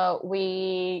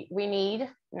we need,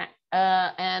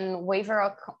 and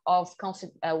waivers of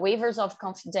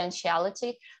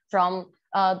confidentiality from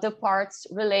the parts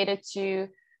related to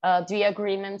the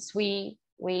agreements we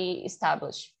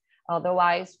establish.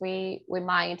 Otherwise, we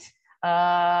might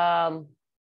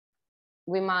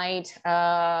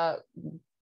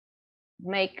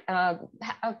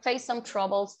face some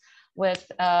troubles with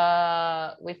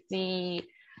the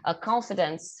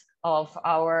confidence of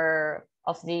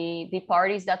the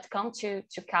parties that come to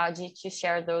CADI to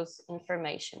share those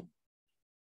information.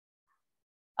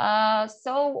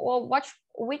 So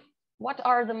what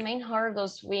are the main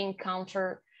hurdles we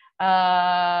encounter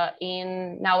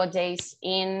nowadays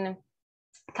in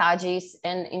CADIs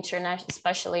and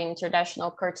especially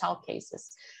international cartel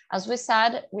cases? As we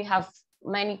said, we have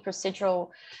many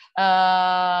procedural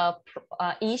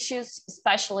issues,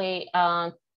 especially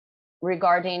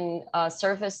regarding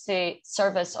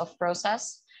service of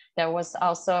process. That was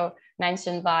also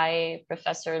mentioned by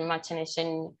Professor Martinez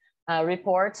in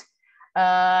report.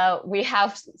 We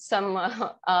have some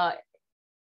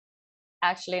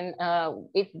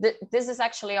this is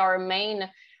actually our main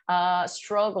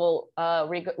struggle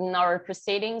in our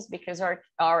proceedings, because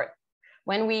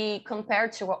when we compare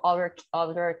to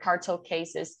other cartel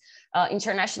cases,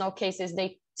 international cases,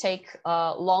 they take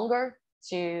longer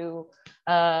to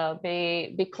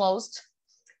be closed,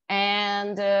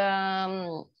 and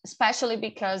especially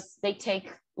because they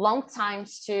take long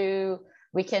times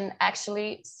we can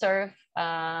actually serve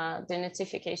the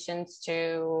notifications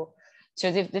to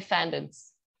the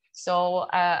defendants. So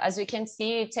as you can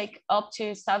see, it takes up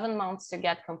to 7 months to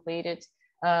get completed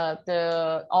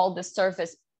all the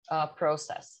service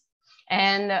process.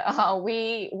 And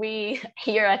we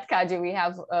here at CADI, we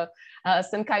have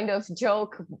some kind of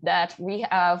joke that we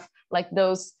have like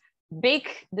these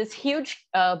huge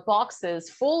boxes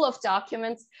full of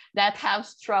documents that have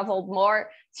traveled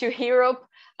more to Europe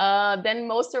than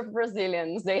most of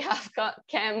Brazilians. They have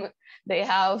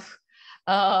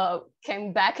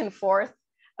came back and forth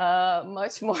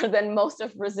much more than most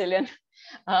of Brazilian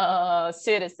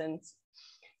citizens.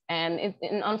 And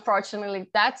unfortunately,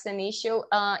 that's an issue.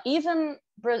 Even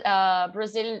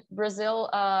Brazil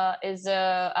is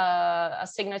a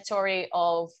signatory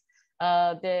of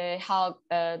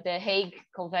the Hague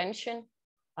Convention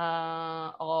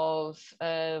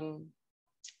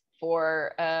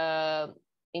for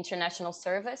international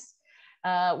service.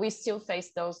 We still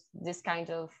face this kind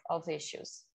of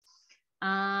issues.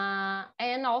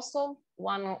 And also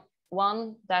one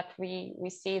that we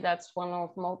see that's one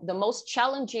of the most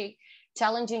challenging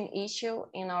issue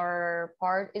in our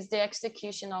part is the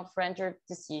execution of rendered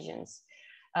decisions.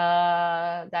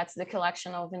 That's the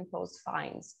collection of imposed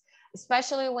fines,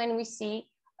 especially when we see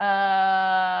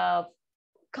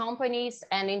companies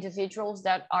and individuals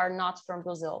that are not from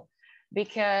Brazil,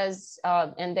 because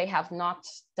and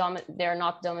they're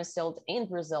not domiciled in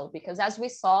Brazil, because as we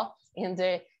saw in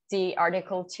the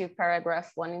Article 2,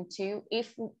 paragraph 1 and 2,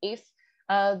 if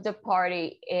the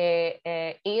party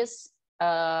is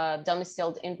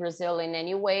domiciled in Brazil in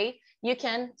any way, you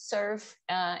can serve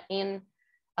in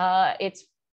its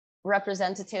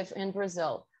representative in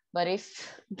Brazil. But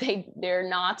if they're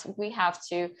not, we have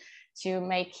to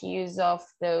make use of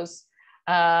those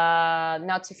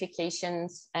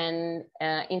notifications and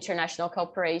international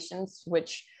cooperations,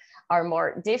 which are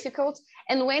more difficult.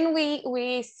 And when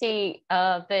we see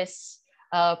our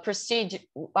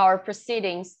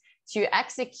proceedings to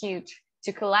execute,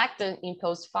 to collect the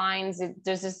imposed fines,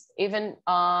 this is even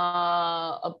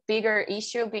a bigger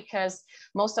issue, because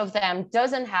most of them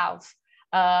doesn't have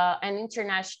an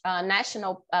international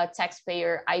national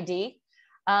taxpayer ID,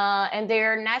 and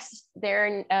they're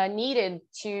needed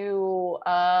to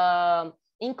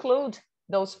include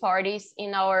those parties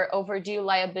in our overdue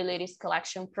liabilities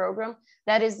collection program.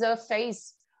 That is a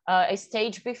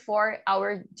stage before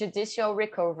our judicial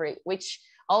recovery, which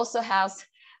also has,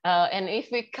 and if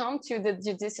we come to the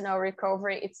judicial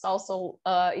recovery, it's also,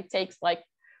 it takes like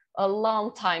a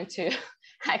long time to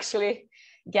actually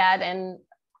get and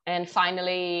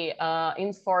finally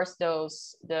enforce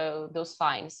those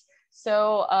fines.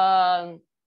 So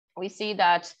we see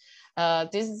that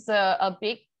this is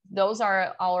those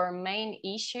are our main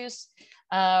issues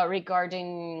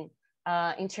regarding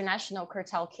international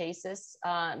cartel cases.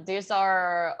 These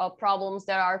are problems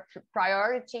that are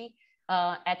priority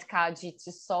at CADI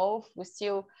to solve. We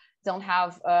still don't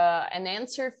have an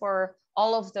answer for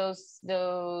all of those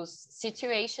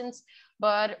situations,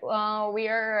 but we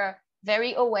are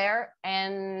very aware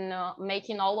and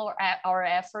making all our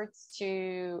efforts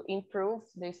to improve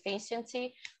the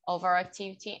efficiency of our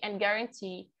activity and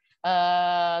guarantee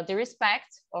the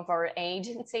respect of our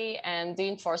agency and the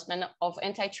enforcement of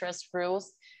antitrust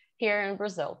rules here in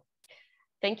Brazil.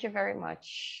 Thank you very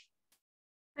much.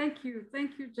 Thank you,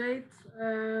 Jade,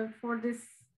 for this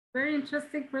very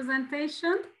interesting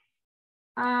presentation.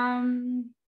 Now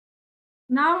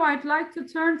I'd like to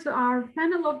turn to our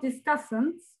panel of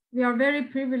discussants. We are very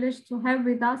privileged to have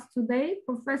with us today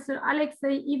Professor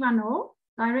Alexey Ivanov,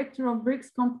 Director of BRICS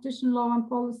Competition Law and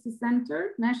Policy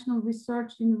Center, National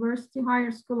Research University,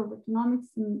 Higher School of Economics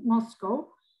in Moscow.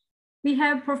 We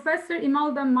have Professor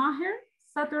Imelda Maher,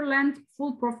 Sutherland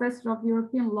Full Professor of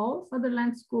European Law,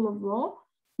 Sutherland School of Law,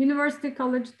 University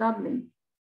College Dublin.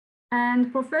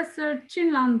 And Professor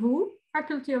Chinlan Wu,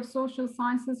 Faculty of Social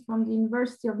Sciences from the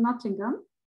University of Nottingham.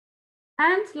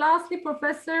 And lastly,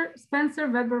 Professor Spencer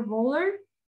Weber-Waller,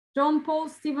 John Paul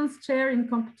Stevens Chair in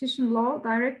Competition Law,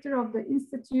 Director of the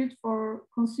Institute for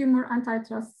Consumer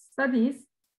Antitrust Studies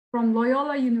from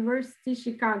Loyola University,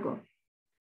 Chicago.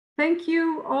 Thank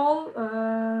you all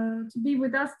to be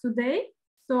with us today.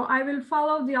 So I will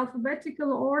follow the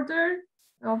alphabetical order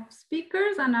of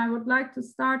speakers, and I would like to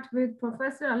start with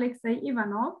Professor Alexey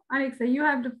Ivanov. Alexey, you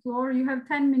have the floor. You have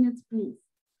 10 minutes, please.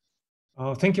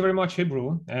 Thank you very much,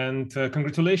 Ebru, and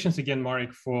congratulations again,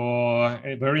 Marek, for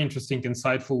a very interesting,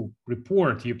 insightful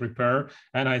report you prepare.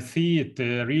 And I see it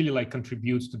really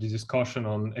contributes to the discussion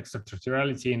on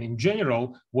extraterritoriality and in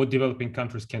general, what developing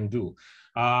countries can do.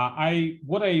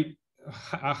 What I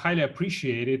highly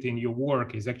appreciated in your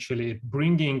work is actually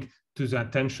bringing to the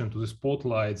attention, to the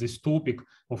spotlight, this topic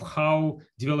of how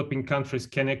developing countries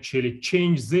can actually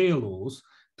change their laws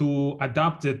to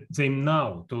adapt them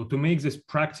now, to make this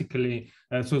practically,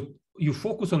 so you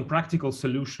focus on practical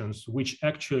solutions which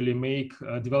actually make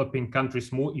developing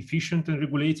countries more efficient in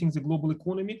regulating the global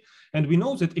economy. And we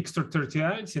know that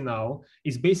extraterritoriality now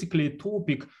is basically a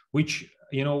topic which,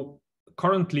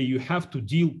 currently you have to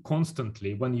deal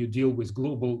constantly when you deal with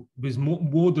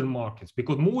modern markets,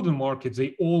 because modern markets,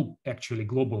 they all actually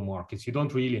global markets. You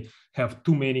don't really have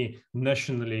too many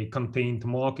nationally contained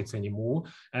markets anymore.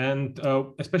 And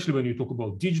especially when you talk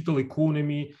about digital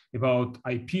economy, about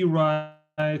IP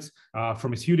rights,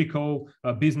 pharmaceutical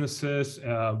businesses,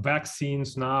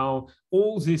 vaccines now,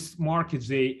 all these markets,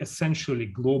 they essentially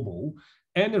global.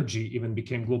 Energy even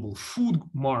became global, food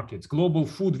markets, global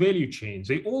food value chains,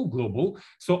 they all global.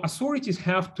 So authorities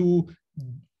have to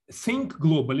think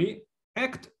globally,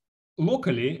 act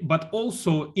locally, but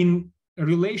also in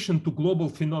relation to global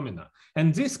phenomena.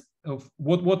 And this,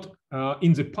 what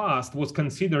in the past was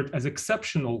considered as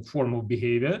exceptional form of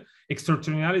behavior,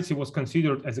 extraterritoriality was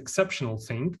considered as exceptional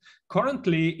thing.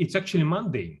 Currently, it's actually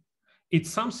mundane. It's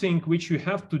something which you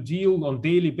have to deal on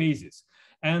daily basis.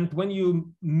 And when you're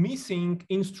missing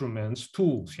instruments,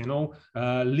 tools,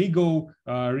 legal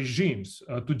regimes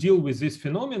to deal with this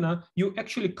phenomena, you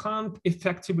actually can't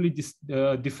effectively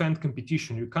defend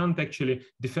competition. You can't actually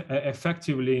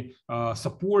effectively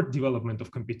support development of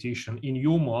competition in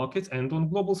your markets and on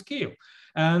global scale.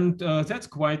 And that's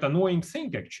quite an annoying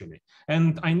thing, actually.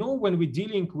 And I know when we're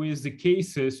dealing with the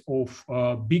cases of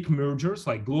big mergers,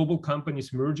 like global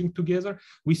companies merging together,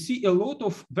 we see a lot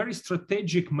of very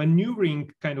strategic maneuvering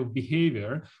kind of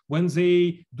behavior when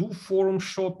they do forum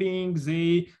shopping,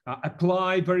 they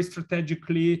apply very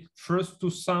strategically, first to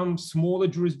some smaller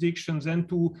jurisdictions and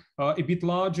to a bit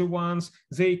larger ones.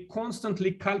 They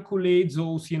constantly calculate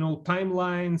those,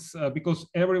 timelines because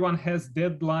everyone has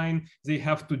deadline. They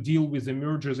have to deal with the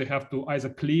mergers. They have to either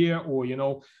clear or,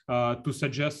 to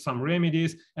suggest some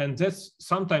remedies. And that's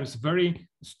sometimes very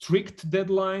strict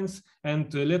deadlines.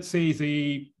 And let's say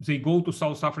they go to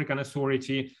South African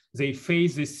authority, they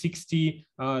face this 60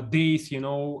 days,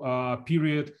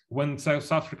 period when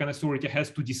South African authority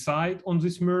has to decide on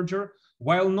this merger,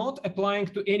 while not applying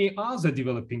to any other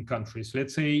developing countries,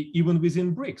 let's say even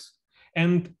within BRICS.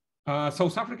 And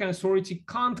South African authority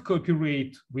can't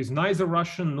cooperate with neither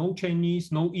Russian, no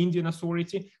Chinese, no Indian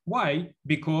authority. Why?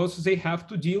 Because they have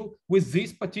to deal with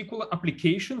this particular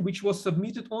application, which was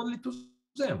submitted only to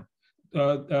them.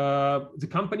 The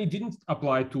company didn't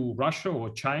apply to Russia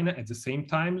or China at the same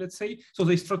time, let's say. So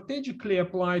they strategically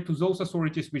apply to those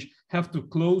authorities which have to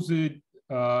close it,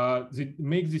 they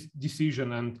make this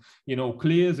decision and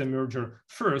clear the merger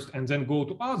first and then go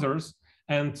to others.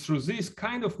 And through this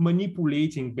kind of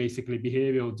manipulating basically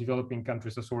behavior of developing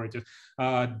countries' authorities,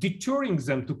 deterring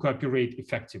them to cooperate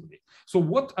effectively. So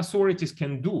what authorities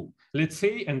can do, let's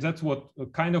say, and that's what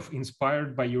kind of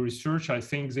inspired by your research, I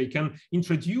think they can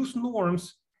introduce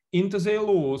norms into their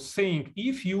laws saying,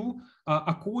 if you,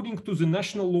 according to the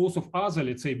national laws of other,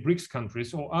 let's say, BRICS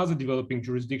countries or other developing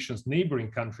jurisdictions,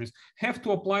 neighboring countries, have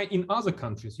to apply in other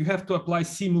countries, you have to apply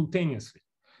simultaneously.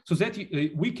 so that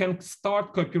we can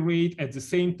start cooperate at the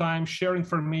same time, share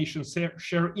information,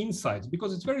 share insights,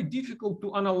 because it's very difficult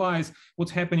to analyze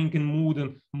what's happening in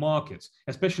modern markets,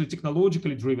 especially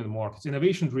technologically driven markets,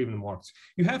 innovation driven markets.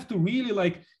 You have to really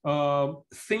like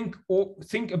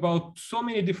think about so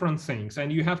many different things,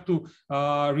 and you have to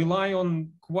rely on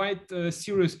quite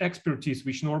serious expertise,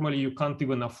 which normally you can't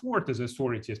even afford as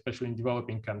authority, especially in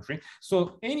developing country.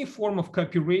 So any form of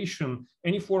cooperation,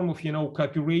 any form of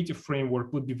cooperative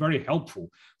framework would be very helpful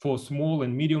for small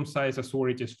and medium-sized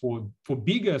authorities, for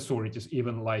bigger authorities,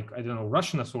 even like, I don't know,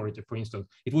 Russian authority, for instance.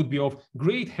 It would be of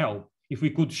great help if we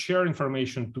could share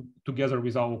information together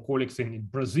with our colleagues in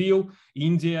Brazil,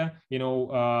 India,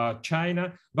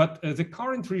 China. But the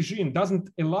current regime doesn't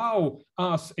allow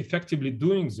us effectively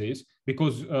doing this,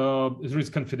 because there is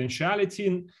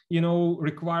confidentiality,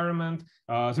 requirement.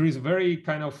 There is very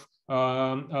kind of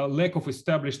lack of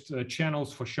established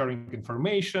channels for sharing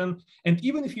information. And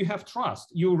even if you have trust,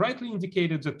 you rightly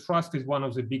indicated that trust is one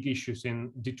of the big issues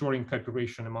in deterring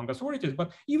cooperation among authorities.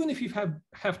 But even if you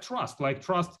have trust, like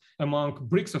trust among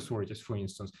BRICS authorities, for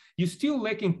instance, you're still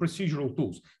lacking procedural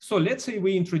tools. So let's say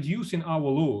we introduce in our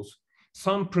laws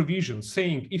some provisions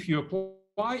saying if you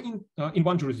apply in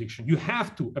one jurisdiction, you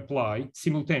have to apply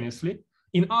simultaneously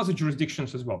in other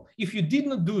jurisdictions as well. If you did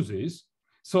not do this,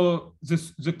 so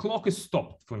the clock is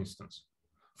stopped, for instance.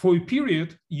 For a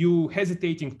period, you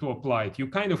hesitating to apply it, you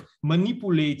kind of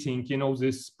manipulating,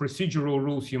 this procedural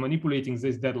rules, you're manipulating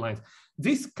these deadlines.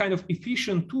 This kind of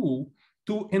efficient tool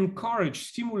to encourage,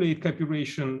 stimulate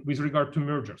cooperation with regard to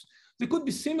mergers. There could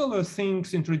be similar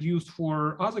things introduced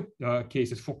for other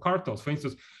cases, for cartels. For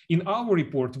instance, in our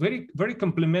report, very, very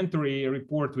complimentary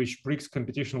report, which BRICS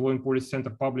Competition Law and Policy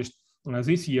Center published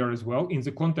this year as well, in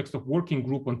the context of working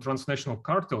group on transnational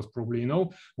cartels, probably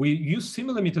we use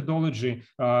similar methodology,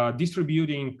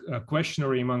 distributing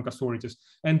questionnaire among authorities.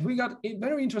 And we got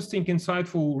very interesting,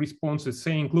 insightful responses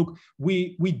saying, look,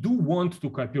 we do want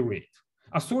to cooperate.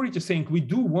 Authorities saying we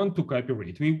do want to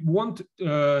cooperate. We want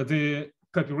the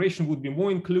cooperation would be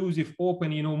more inclusive,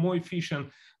 open, more efficient.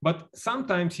 But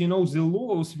sometimes, the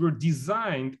laws were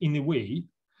designed in a way,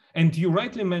 and you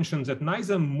rightly mentioned that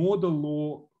neither model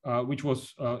law, which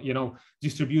was,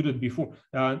 distributed before,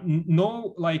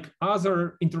 no like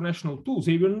other international tools,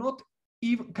 they were not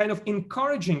even kind of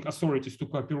encouraging authorities to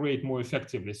cooperate more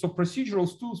effectively. So procedural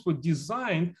tools were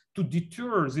designed to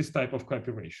deter this type of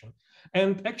cooperation.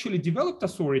 And actually developed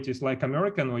authorities like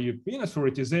American or European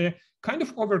authorities, they're kind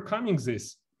of overcoming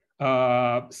this.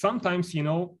 Sometimes,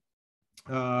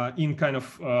 in kind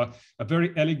of a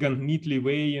very elegant, neatly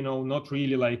way, not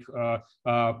really like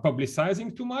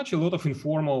publicizing too much, a lot of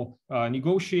informal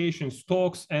negotiations,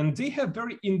 talks, and they have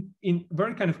very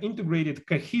kind of integrated,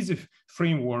 cohesive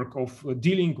framework of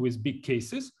dealing with big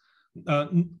cases,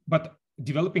 but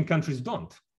developing countries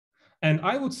don't. And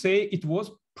I would say it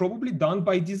was probably done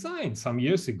by design some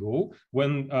years ago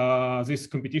when these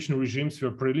competition regimes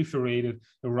were proliferated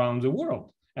around the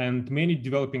world. And many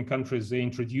developing countries, they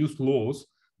introduced laws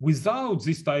without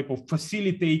this type of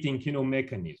facilitating,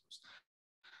 mechanisms.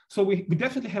 So we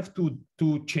definitely have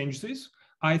to change this.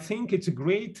 I think it's a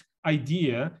great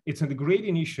idea. It's a great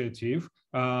initiative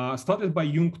started by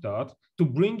UNCTAD to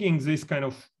bringing this kind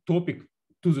of topic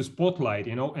to the spotlight,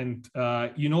 and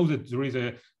that there is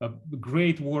a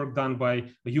great work done by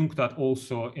UNCTAD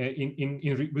also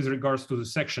with regards to the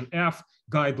Section F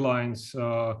guidelines,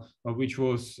 which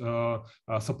was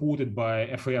supported by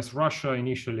FAS Russia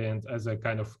initially, and as a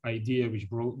kind of idea which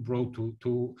brought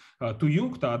to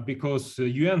UNCTAD, because the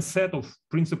UN set of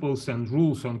principles and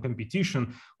rules on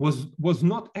competition was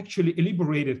not actually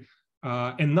elaborated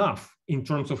enough in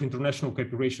terms of international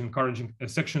cooperation. Encouraging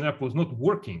Section F was not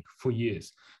working for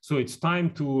years. So it's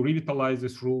time to revitalize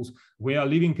these rules. We are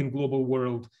living in global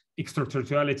world.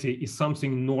 Extraterritoriality is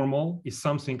something normal, is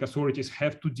something authorities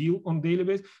have to deal on daily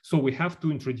basis. So we have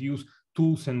to introduce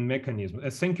tools and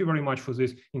mechanisms. Thank you very much for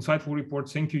this insightful report.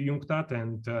 Thank you, UNCTAD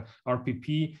and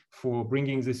RPP, for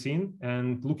bringing this in,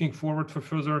 and looking forward for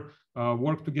further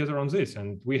work together on this.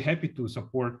 And we're happy to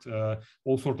support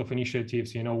all sorts of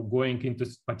initiatives, going into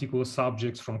particular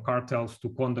subjects, from cartels to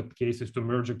conduct cases to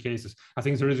merger cases. I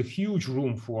think there is a huge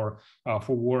room for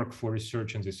work, for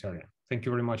research in this area. Thank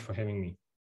you very much for having me.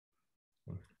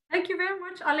 Thank you very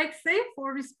much, Alexei,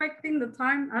 for respecting the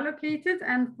time allocated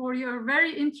and for your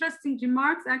very interesting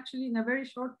remarks. Actually, in a very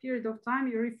short period of time,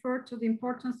 you referred to the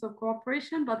importance of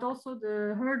cooperation, but also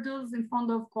the hurdles in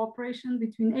front of cooperation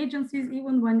between agencies,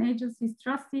 even when agencies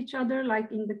trust each other,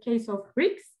 like in the case of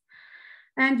BRICS.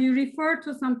 And you refer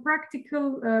to some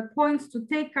practical points to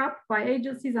take up by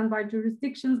agencies and by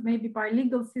jurisdictions, maybe by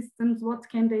legal systems. What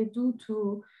can they do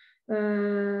to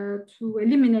to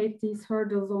eliminate these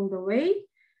hurdles on the way.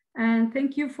 And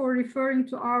thank you for referring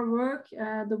to our work,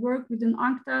 the work within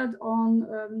UNCTAD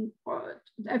on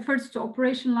efforts to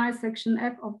operationalize Section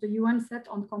F of the UNCTAD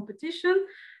on competition.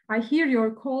 I hear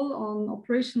your call on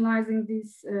operationalizing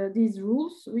these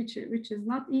rules, which is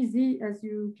not easy, as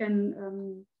you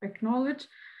can acknowledge.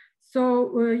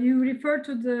 So you refer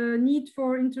to the need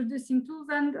for introducing tools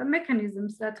and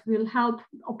mechanisms that will help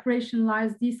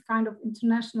operationalize these kind of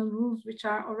international rules, which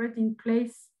are already in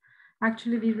place.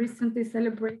 Actually, we recently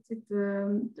celebrated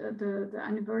the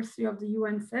anniversary of the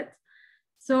UNCTAD.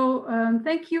 So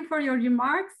thank you for your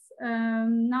remarks.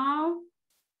 Now,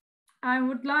 I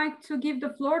would like to give the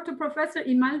floor to Professor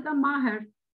Imelda Maher.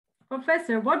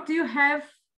 Professor, what do you have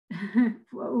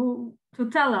to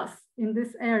tell us in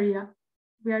this area?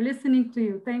 We are listening to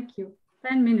you. Thank you.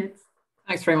 10 minutes.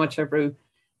 Thanks very much, Ebru.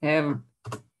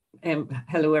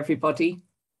 Hello, everybody.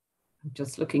 I'm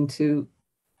just looking to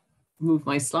move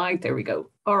my slide. There we go.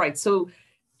 All right. So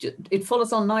it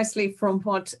follows on nicely from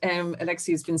what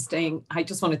Alexia has been saying. I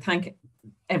just want to thank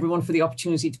everyone for the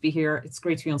opportunity to be here. It's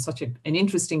great to be on such an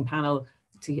interesting panel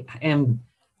to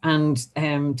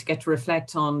get to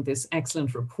reflect on this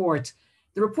excellent report.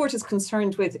 The report is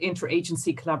concerned with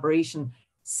interagency collaboration,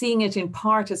 seeing it in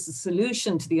part as a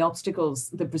solution to the obstacles,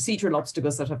 the procedural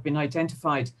obstacles that have been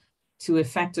identified to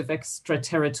effective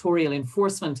extraterritorial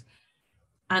enforcement.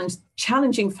 And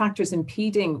challenging factors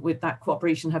impeding with that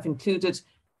cooperation have included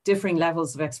differing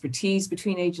levels of expertise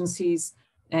between agencies,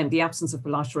 and the absence of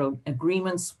bilateral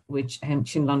agreements, which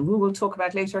Xin-Lan Wu will talk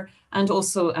about later, and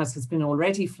also, as has been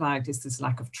already flagged, is this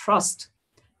lack of trust.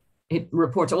 The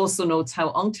report also notes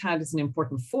how UNCTAD is an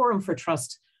important forum for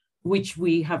trust, which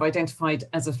we have identified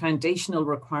as a foundational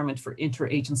requirement for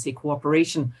interagency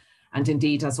cooperation. And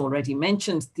indeed, as already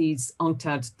mentioned, these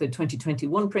UNCTAD, the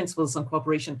 2021 principles on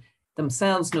cooperation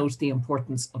themselves note the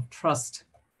importance of trust.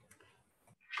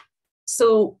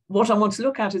 So what I want to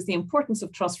look at is the importance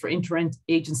of trust for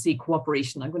interagency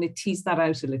cooperation. I'm going to tease that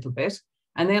out a little bit.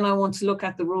 And then I want to look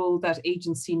at the role that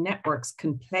agency networks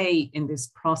can play in this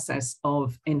process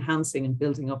of enhancing and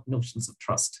building up notions of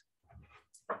trust.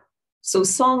 So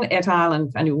Song et al., and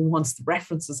if anyone wants the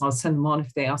references, I'll send them on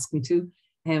if they ask me to,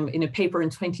 in a paper in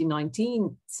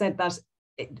 2019 said that,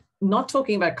 not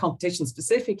talking about competition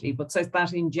specifically, but says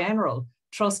that in general,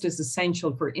 trust is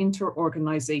essential for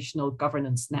inter-organizational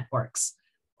governance networks.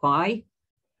 Why?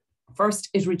 First,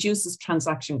 it reduces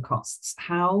transaction costs.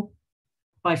 How?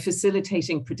 By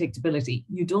facilitating predictability.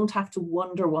 You don't have to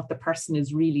wonder what the person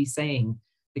is really saying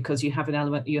because you have an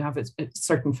element, you have a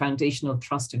certain foundational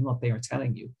trust in what they are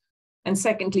telling you. And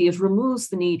secondly, it removes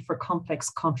the need for complex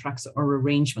contracts or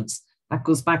arrangements. That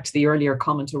goes back to the earlier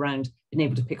comment around being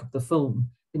able to pick up the phone,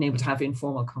 being able to have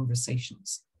informal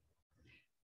conversations.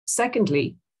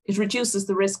 Secondly, it reduces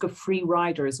the risk of free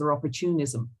riders or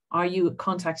opportunism. Are you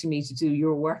contacting me to do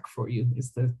your work for you,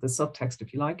 is the subtext,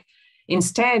 if you like.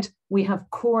 Instead, we have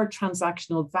core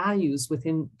transactional values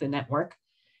within the network,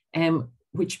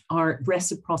 which are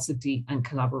reciprocity and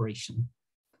collaboration.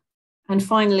 And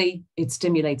finally, it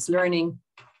stimulates learning,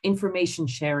 information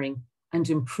sharing, and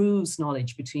improves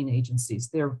knowledge between agencies,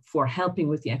 therefore helping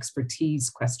with the expertise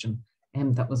question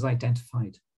that was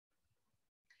identified.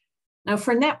 Now,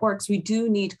 for networks, we do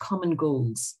need common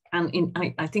goals. And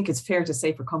I think it's fair to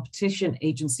say for competition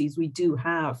agencies, we do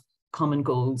have common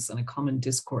goals and a common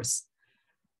discourse.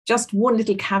 Just one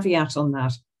little caveat on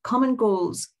that. Common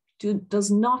goals does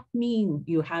not mean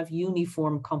you have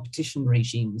uniform competition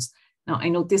regimes. Now, I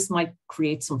know this might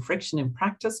create some friction in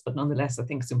practice, but nonetheless, I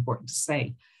think it's important to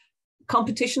say.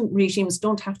 Competition regimes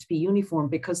don't have to be uniform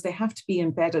because they have to be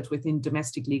embedded within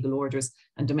domestic legal orders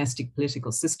and domestic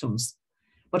political systems.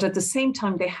 But at the same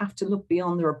time, they have to look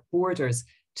beyond their borders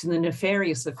to the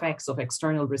nefarious effects of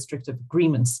external restrictive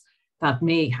agreements that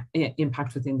may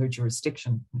impact within their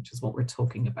jurisdiction, which is what we're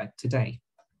talking about today.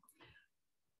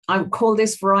 I would call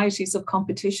this varieties of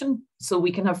competition. So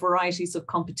we can have varieties of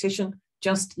competition,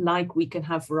 just like we can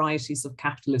have varieties of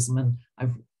capitalism. And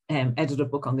I've edited a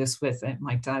book on this with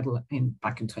Mike Dowdle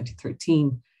back in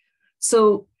 2013.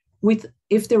 So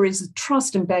if there is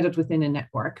trust embedded within a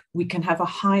network, we can have a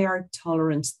higher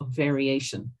tolerance of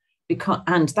variation.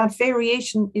 And that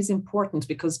variation is important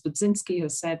because Budzinski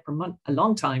has said for a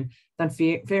long time that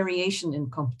variation in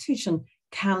competition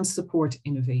can support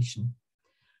innovation.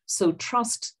 So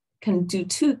trust can do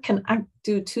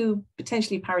two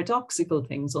potentially paradoxical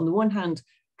things. On the one hand,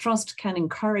 trust can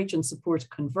encourage and support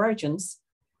convergence,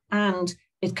 and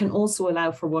it can also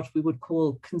allow for what we would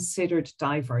call considered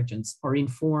divergence or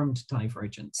informed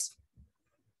divergence.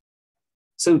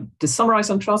 So to summarize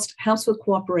on trust, helps with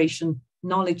cooperation,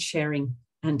 knowledge sharing,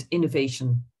 and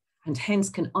innovation, and hence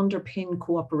can underpin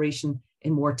cooperation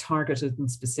in more targeted and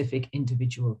specific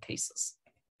individual cases.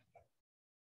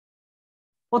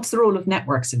 What's the role of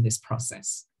networks in this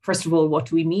process? First of all, what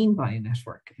do we mean by a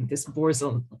network? And this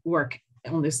Borzel work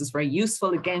on this is very useful.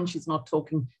 Again, she's not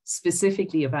talking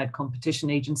specifically about competition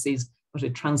agencies, but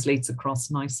it translates across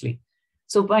nicely.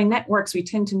 So by networks, we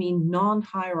tend to mean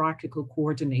non-hierarchical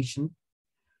coordination.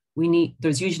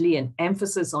 There's usually an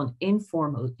emphasis on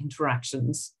informal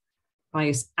interactions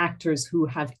by actors who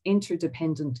have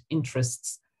interdependent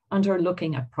interests and are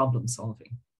looking at problem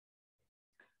solving.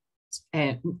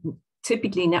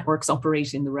 Typically, networks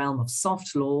operate in the realm of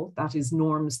soft law, that is,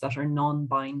 norms that are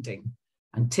non-binding.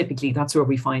 And typically, that's where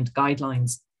we find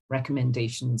guidelines,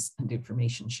 recommendations, and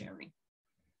information sharing.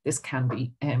 This can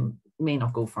be, may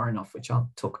not go far enough, which I'll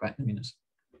talk about in a minute.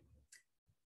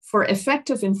 For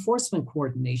effective enforcement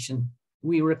coordination,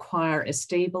 we require a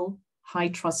stable,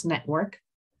 high-trust network.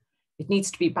 It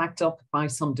needs to be backed up by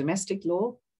some domestic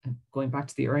law, going back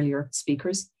to the earlier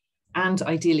speakers, and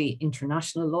ideally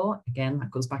international law. Again,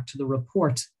 that goes back to the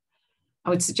report. I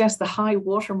would suggest the high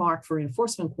watermark for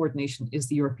enforcement coordination is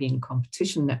the European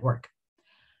Competition Network.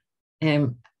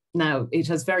 Now, it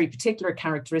has very particular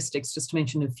characteristics. Just to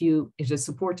mention a few, it is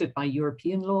supported by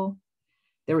European law.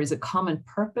 There is a common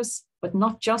purpose, but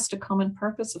not just a common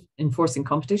purpose of enforcing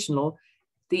competition law.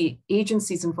 The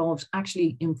agencies involved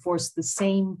actually enforce the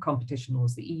same competition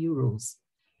laws, the EU rules.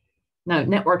 Now,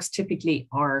 networks typically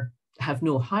have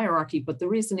no hierarchy, but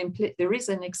there is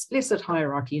an explicit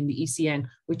hierarchy in the ECN,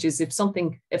 which is if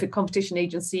a competition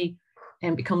agency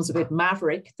becomes a bit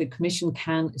maverick, the Commission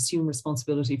can assume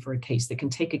responsibility for a case. They can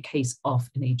take a case off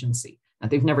an agency. And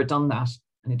they've never done that,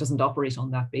 and it doesn't operate on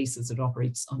that basis. It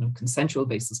operates on a consensual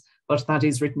basis, but that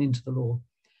is written into the law.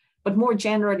 But more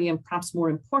generally, and perhaps more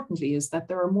importantly, is that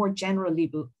there are more general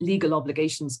legal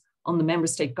obligations on the member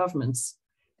state governments,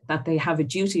 that they have a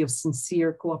duty of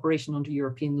sincere cooperation under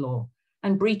European law.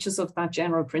 And breaches of that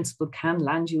general principle can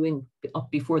land you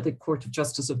up before the Court of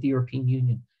Justice of the European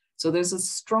Union. So there's a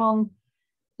strong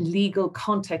legal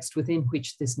context within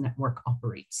which this network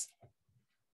operates.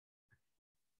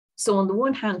 So on the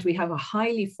one hand, we have a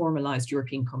highly formalized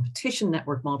European competition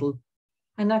network model.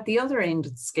 And at the other end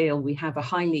of the scale, we have a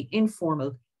highly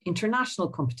informal international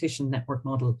competition network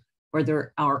model where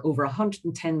there are over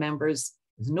 110 members.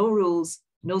 There's no rules,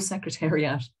 no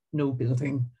secretariat, no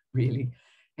building, really.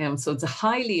 So it's a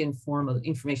highly informal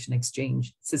information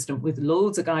exchange system with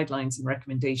loads of guidelines and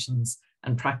recommendations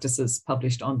and practices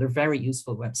published on their very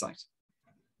useful website.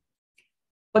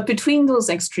 But between those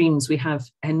extremes, we have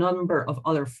a number of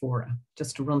other fora,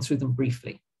 just to run through them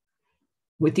briefly.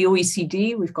 With the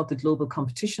OECD, we've got the Global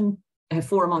Competition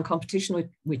Forum on Competition,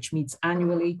 which meets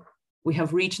annually. We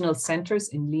have regional centers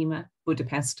in Lima,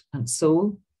 Budapest, and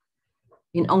Seoul.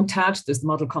 In UNCTAD, there's the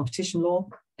Model Competition Law,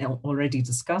 already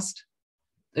discussed.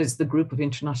 There's the group of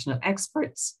international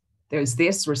experts. There's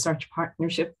this research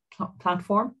partnership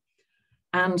platform.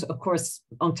 And of course,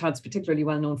 UNCTAD's particularly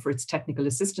well known for its technical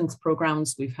assistance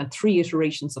programs. We've had 3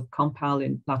 iterations of COMPAL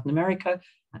in Latin America.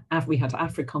 We had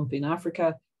AFRICOMP in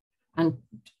Africa. And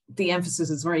the emphasis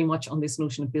is very much on this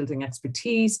notion of building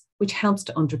expertise, which helps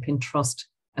to underpin trust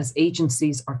as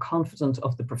agencies are confident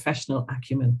of the professional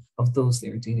acumen of those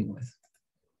they're dealing with.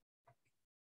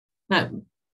 Now,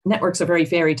 networks are very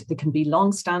varied. They can be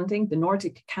long-standing. The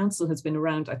Nordic Council has been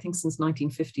around, I think, since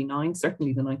 1959,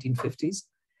 certainly the 1950s.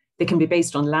 They can be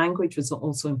based on language, which is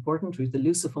also important. We have the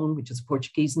Lusophone, which is a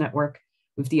Portuguese network.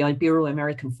 We have the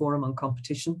Ibero-American Forum on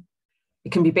Competition.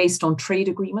 It can be based on trade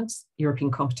agreements,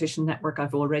 European Competition Network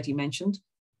I've already mentioned,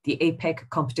 the APEC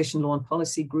Competition Law and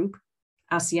Policy Group,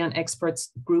 ASEAN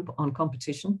Experts Group on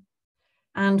Competition.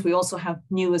 And we also have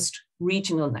newest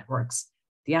regional networks,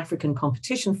 the African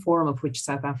Competition Forum, of which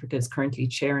South Africa is currently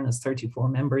chair and has 34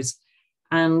 members,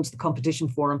 and the Competition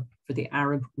Forum for the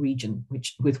Arab region,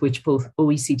 with which both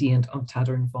OECD and UNCTAD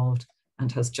are involved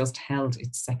and has just held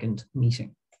its 2nd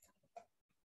meeting.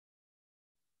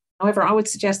 However, I would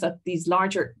suggest that these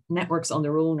larger networks on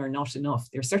their own are not enough.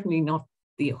 They're certainly not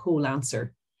the whole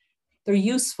answer. They're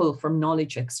useful for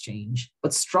knowledge exchange,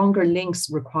 but stronger links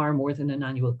require more than an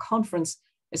annual conference,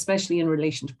 especially in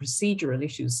relation to procedural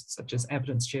issues such as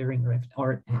evidence sharing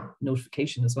or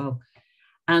notification as well.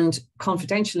 And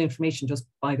confidential information, just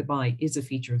by the by, is a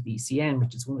feature of the ECN,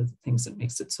 which is one of the things that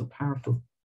makes it so powerful.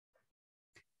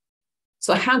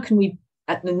 So how can we,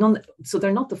 so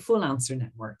they're not the full answer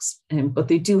networks, but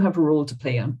they do have a role to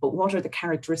play on. But what are the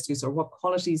characteristics or what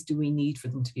qualities do we need for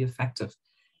them to be effective?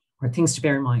 Or things to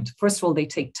bear in mind? First of all, they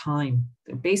take time.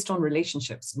 They're based on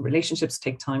relationships, and relationships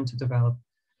take time to develop.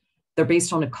 They're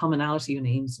based on a commonality in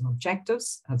aims and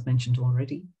objectives, as mentioned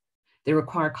already. They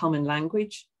require common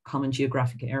language, common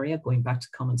geographic area, going back to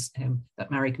comments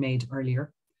that Marek made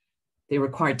earlier. They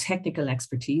require technical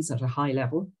expertise at a high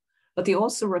level, but they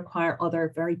also require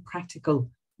other very practical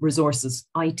resources.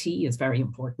 IT is very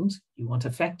important. You want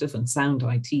effective and sound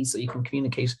IT so you can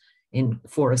communicate in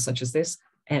forums such as this.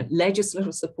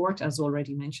 Legislative support, as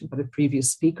already mentioned by the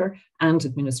previous speaker, and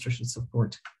administrative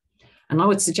support. And I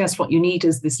would suggest what you need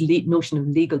is this notion of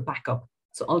legal backup.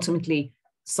 So ultimately,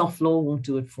 soft law won't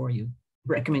do it for you.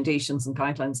 Recommendations and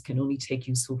guidelines can only take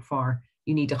you so far.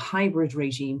 You need a hybrid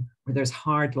regime where there's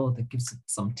hard law that gives it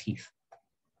some teeth.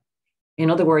 In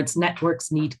other words,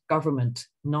 networks need government,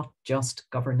 not just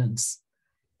governance.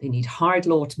 They need hard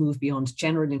law to move beyond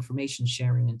general information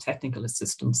sharing and technical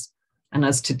assistance. And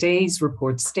as today's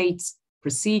report states,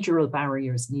 procedural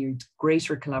barriers need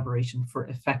greater collaboration for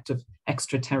effective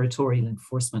extraterritorial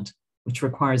enforcement, which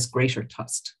requires greater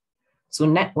trust. So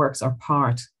networks are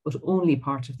part, but only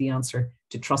part of the answer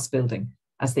to trust building,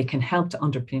 as they can help to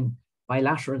underpin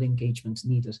bilateral engagement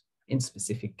needed in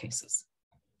specific cases.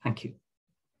 Thank you.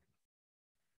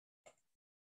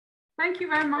 Thank you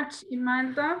very much,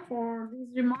 Imelda, for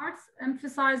these remarks,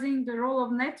 emphasizing the role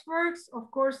of networks, of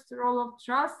course, the role of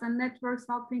trust, and networks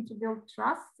helping to build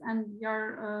trust. And we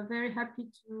are very happy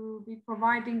to be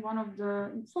providing one of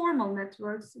the informal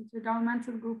networks,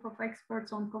 intergovernmental group of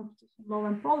experts on competition law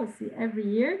and policy every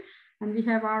year. And we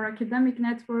have our academic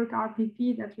network,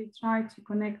 RPP, that we try to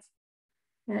connect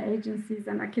agencies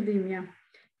and academia.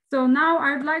 So now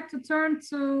I'd like to turn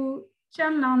to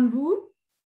Qianlan Wu.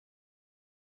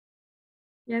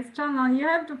 Yes, Qianlan, you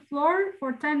have the floor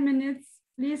for 10 minutes.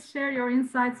 Please share your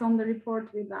insights on the report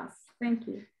with us. Thank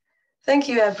you. Thank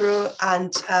you, Ebru,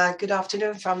 and good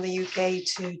afternoon from the UK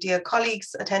to dear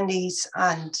colleagues, attendees,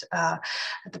 and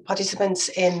the participants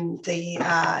in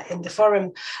the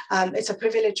forum. It's a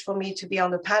privilege for me to be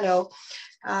on the panel.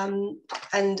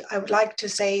 And I would like to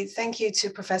say thank you to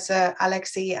Professor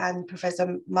Alexei and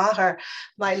Professor Maher,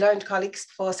 my learned colleagues,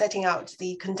 for setting out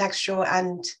the contextual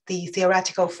and the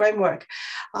theoretical framework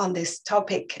on this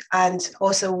topic. And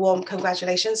also warm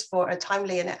congratulations for a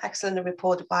timely and excellent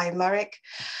report by Marek.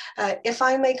 If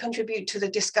I may contribute to the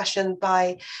discussion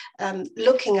by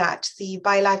looking at the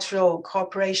bilateral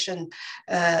cooperation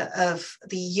of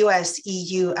the US,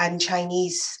 EU, and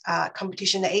Chinese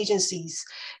competition agencies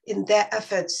in their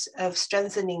efforts of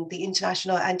strengthening the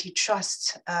international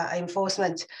antitrust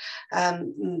enforcement.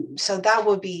 So that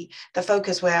would be the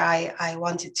focus where I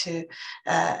wanted to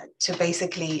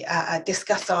basically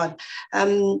discuss on.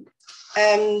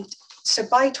 So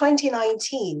by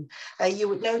 2019, you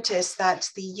would notice that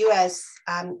the US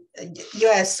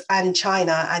and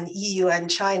China and EU and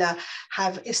China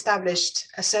have established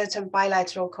a certain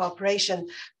bilateral cooperation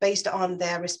based on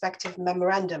their respective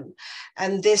memorandum.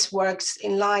 And this works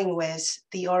in line with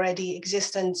the already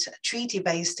existent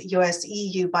treaty-based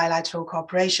US-EU bilateral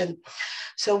cooperation.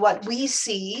 So what we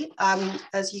see,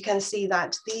 as you can see,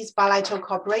 that these bilateral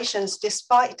cooperations,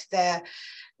 despite their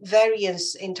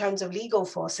variance in terms of legal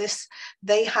forces,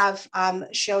 they have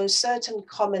shown certain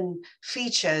common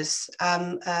features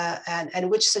and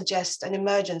which suggest an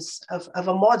emergence of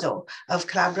a model of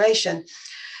collaboration,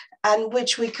 and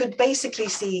which we could basically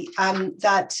see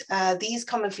that these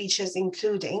common features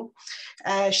including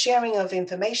sharing of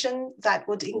information, that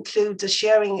would include the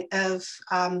sharing of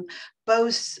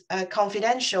both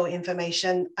confidential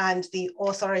information and the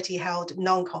authority-held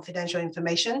non-confidential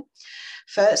information,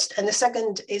 first. And the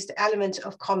second is the element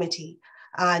of comity,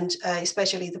 and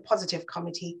especially the positive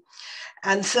comity.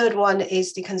 And third one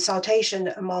is the consultation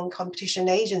among competition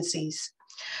agencies.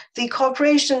 The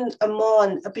cooperation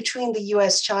between the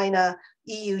US-China,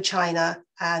 EU-China,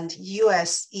 and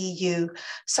US-EU,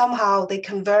 somehow they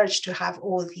converge to have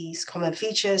all these common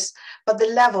features, but the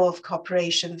level of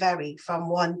cooperation vary from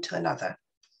one to another.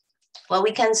 What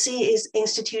we can see is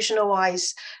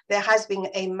institutional-wise, there has been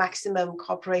a maximum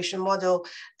cooperation model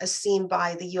as seen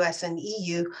by the US and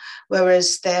EU,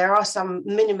 whereas there are some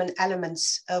minimum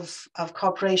elements of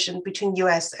cooperation between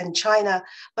US and China,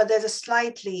 but there's a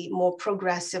slightly more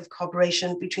progressive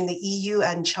cooperation between the EU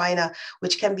and China,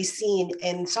 which can be seen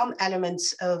in some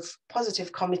elements of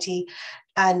positive comity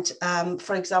and,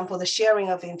 for example, the sharing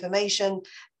of information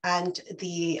and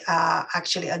the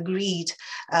actually agreed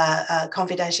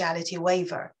confidentiality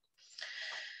waiver.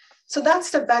 So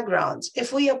that's the background.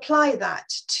 If we apply that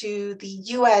to the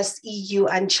US, EU,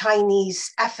 and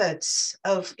Chinese efforts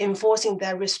of enforcing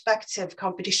their respective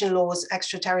competition laws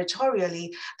extraterritorially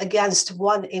against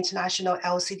one international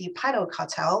LCD panel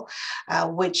cartel,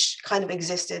 which kind of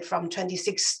existed from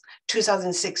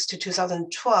 2006 to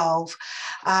 2012,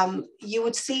 you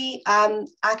would see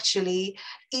actually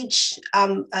each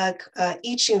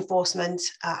enforcement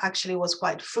actually was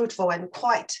quite fruitful and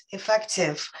quite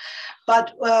effective.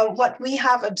 But what we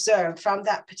have observed from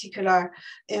that particular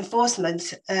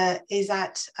enforcement is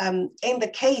that in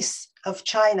the case of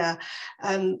China,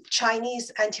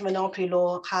 Chinese anti-monopoly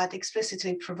law had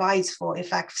explicitly provides for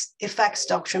effects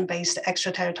doctrine-based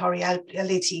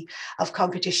extraterritoriality of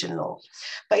competition law.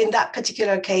 But in that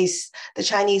particular case, the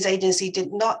Chinese agency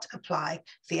did not apply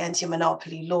the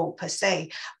anti-monopoly law per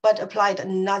se, but applied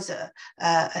another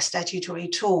a statutory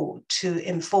tool to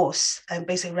enforce and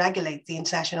basically regulate the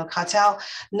international cartel.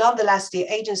 Nonetheless, the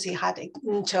agency had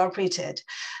interpreted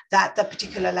that the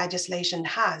particular legislation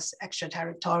has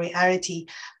extraterritoriality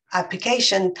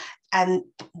application and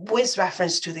with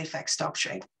reference to the effects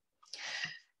doctrine.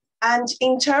 And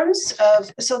in terms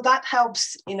of, so that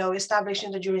helps,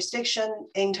 establishing the jurisdiction.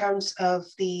 In terms of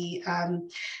the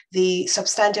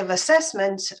substantive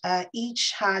assessment,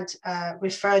 each had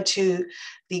referred to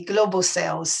the global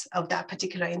sales of that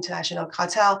particular international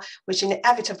cartel, which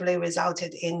inevitably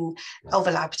resulted in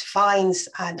overlapped fines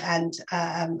and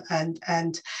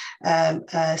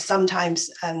sometimes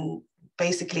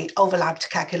basically overlapped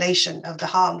calculation of the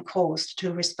harm caused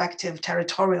to respective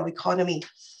territorial economy.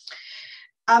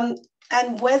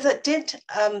 And whether did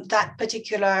that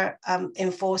particular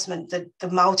enforcement, the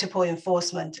multiple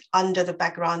enforcement under the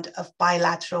background of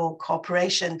bilateral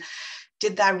cooperation,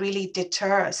 did that really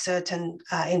deter certain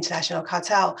international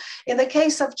cartel? In the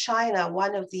case of China,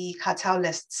 one of the cartel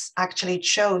lists actually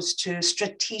chose to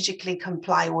strategically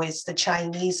comply with the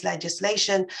Chinese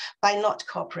legislation by not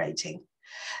cooperating.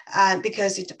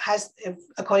 Because it has,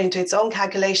 according to its own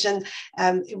calculation,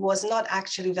 it was not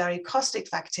actually very cost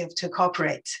effective to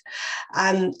cooperate.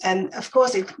 And of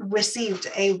course, it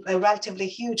received a relatively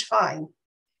huge fine.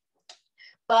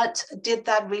 But did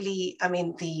that really, I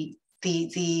mean, the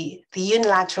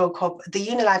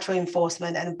unilateral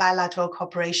enforcement and bilateral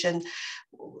cooperation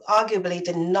arguably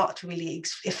did not really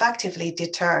effectively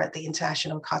deter the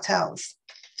international cartels.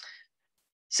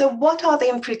 So what are the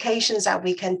implications that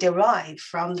we can derive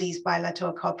from these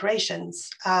bilateral cooperations?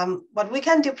 What we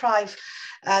can derive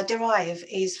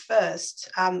is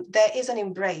first, there is an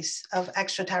embrace of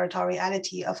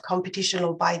extraterritoriality of competition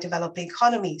law by developing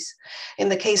economies. In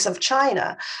the case of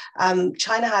China,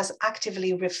 China has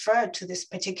actively referred to this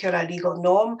particular legal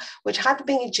norm, which had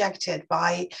been ejected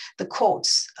by the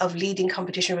courts of leading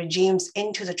competition regimes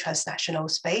into the transnational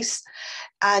space.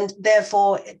 And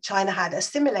therefore, China had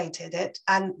assimilated it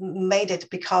and made it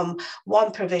become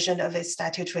one provision of its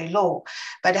statutory law.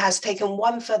 But it has taken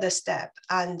one further step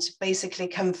and basically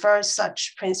conferred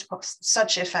such principles,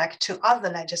 such effect to other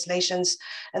legislations,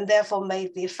 and therefore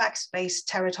made the effects-based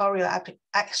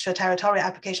extraterritorial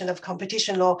application of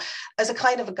competition law as a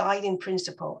kind of a guiding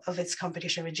principle of its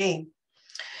competition regime.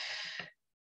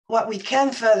 What we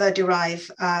can further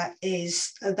derive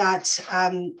is that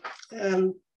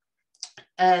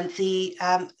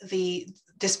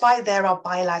despite there are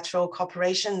bilateral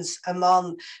cooperations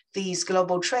among these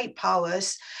global trade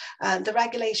powers, the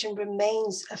regulation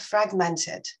remains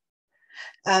fragmented.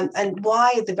 And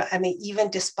why, even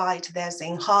despite there's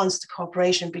enhanced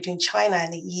cooperation between China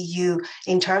and the EU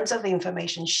in terms of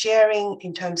information sharing,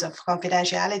 in terms of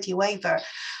confidentiality waiver,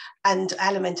 and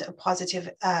element of positive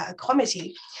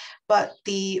comity, but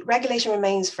the regulation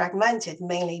remains fragmented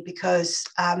mainly because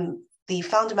the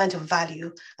fundamental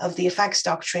value of the effects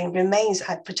doctrine remains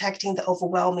at protecting the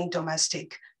overwhelming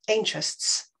domestic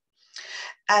interests.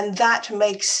 And that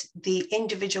makes the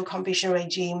individual competition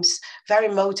regimes very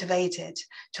motivated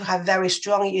to have very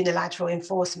strong unilateral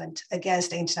enforcement against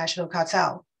the international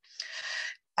cartel.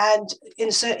 And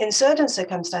in certain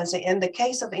circumstances, in the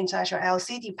case of the international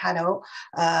LCD panel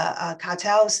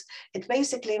cartels, it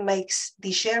basically makes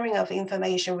the sharing of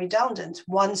information redundant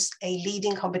once a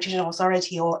leading competition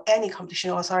authority or any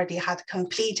competition authority had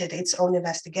completed its own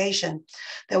investigation.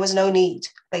 There was no need,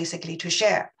 basically, to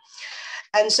share.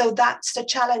 And so that's the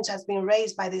challenge has been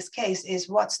raised by this case is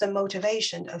what's the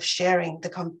motivation of sharing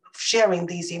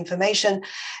these information?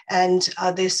 And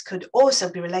this could also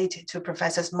be related to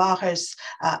Professor Maher's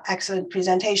excellent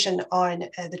presentation on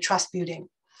the trust building.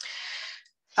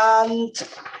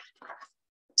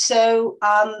 So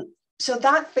So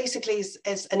that basically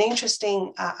is an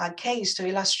interesting case to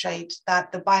illustrate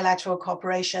that the bilateral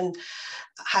cooperation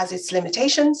has its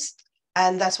limitations.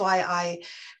 And that's why I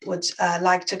would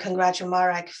like to congratulate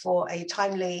Marek for a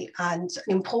timely and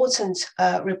important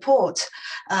report,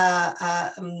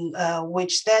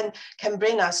 which then can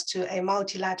bring us to a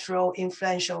multilateral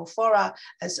influential fora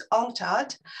as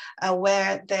UNCTAD,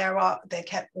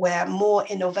 where more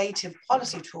innovative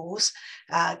policy tools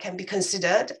can be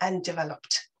considered and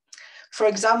developed. For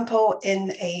example,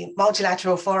 in a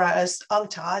multilateral fora as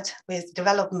UNCTAD with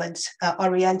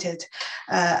development-oriented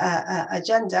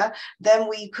agenda, then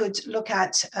we could look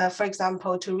at, for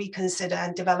example, to reconsider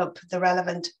and develop the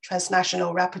relevant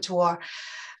transnational repertoire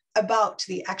about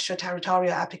the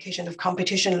extraterritorial application of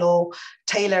competition law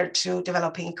tailored to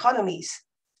developing economies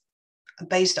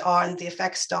based on the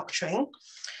effects doctrine.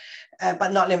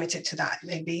 But not limited to that,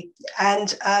 maybe.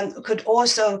 And could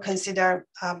also consider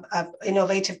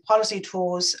innovative policy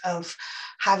tools of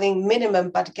having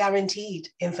minimum but guaranteed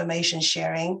information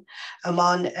sharing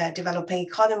among developing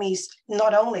economies,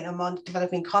 not only among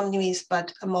developing economies,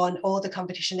 but among all the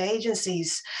competition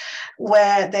agencies,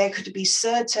 where there could be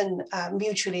certain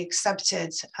mutually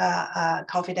accepted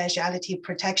confidentiality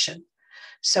protection,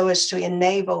 so as to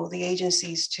enable the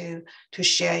agencies to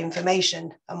share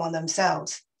information among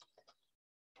themselves.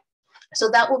 So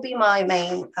that will be my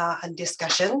main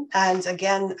discussion. And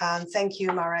again, thank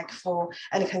you, Marek,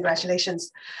 and congratulations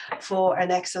for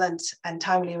an excellent and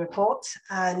timely report.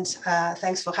 And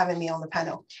thanks for having me on the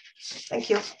panel. Thank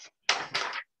you.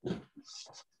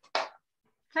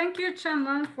 Thank you,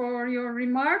 Chenlan, for your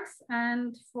remarks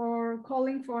and for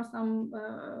calling for some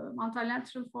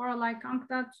multilateral fora like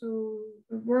UNCTAD to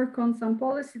work on some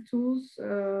policy tools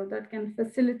that can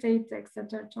facilitate the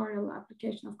extraterritorial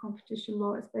application of competition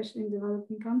law, especially in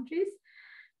developing countries,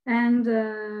 and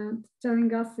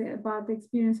telling us about the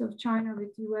experience of China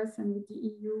with the US and with the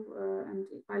EU and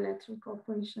the bilateral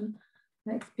cooperation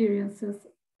experiences.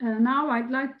 Now I'd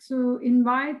like to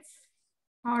invite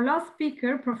our last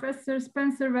speaker, Professor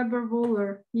Spencer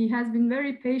Weber-Wöhler. He has been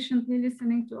very patiently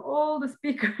listening to all the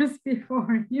speakers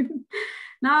before him.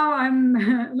 Now I'm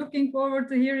looking forward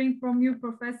to hearing from you,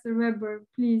 Professor Weber.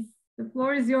 Please, the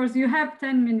floor is yours. You have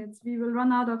 10 minutes. We will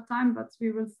run out of time, but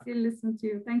we will still listen to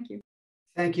you. Thank you.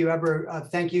 Thank you, Ebru.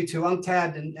 Thank you to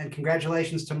UNCTAD and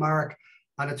congratulations to Marek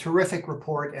on a terrific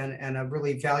report and a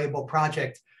really valuable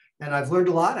project. And I've learned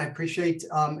a lot. I appreciate,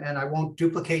 and I won't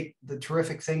duplicate the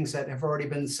terrific things that have already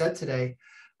been said today.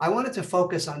 I wanted to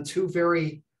focus on two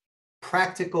very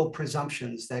practical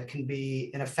presumptions that can be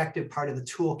an effective part of the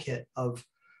toolkit of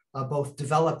both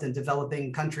developed and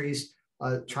developing countries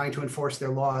trying to enforce their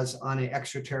laws on an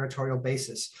extraterritorial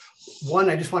basis.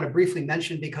 One, I just want to briefly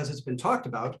mention because it's been talked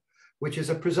about, which is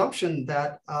a presumption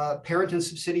that parent and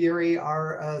subsidiary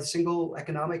are a single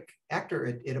economic actor.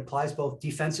 It applies both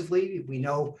defensively. We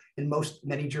know in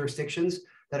many jurisdictions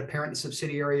that a parent and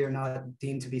subsidiary are not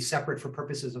deemed to be separate for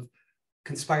purposes of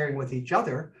conspiring with each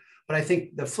other. But I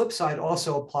think the flip side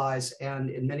also applies, and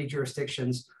in many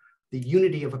jurisdictions, the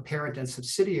unity of a parent and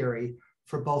subsidiary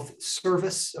for both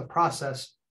service of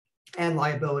process and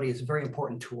liability is a very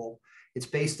important tool. It's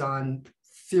based on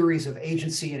theories of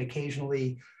agency and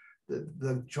occasionally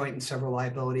the joint and several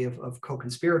liability of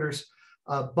co-conspirators.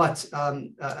 But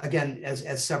again,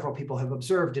 as several people have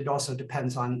observed, it also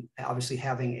depends on obviously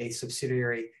having a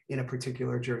subsidiary in a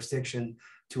particular jurisdiction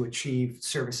to achieve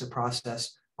service of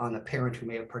process on a parent who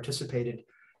may have participated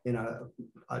in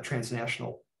a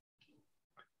transnational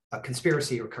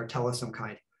conspiracy or cartel of some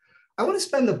kind. I want to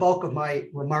spend the bulk of my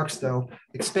remarks, though,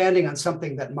 expanding on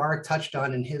something that Marek touched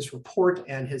on in his report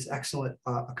and his excellent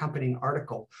accompanying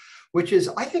article, which is,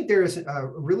 I think there is a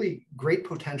really great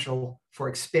potential for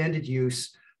expanded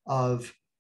use of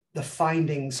the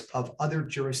findings of other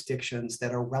jurisdictions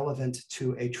that are relevant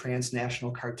to a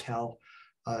transnational cartel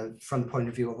from the point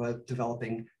of view of a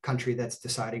developing country that's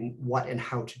deciding what and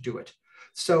how to do it.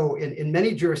 So in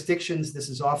many jurisdictions, this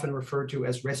is often referred to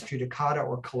as res judicata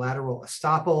or collateral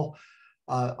estoppel.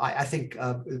 I think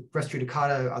res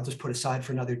judicata, I'll just put aside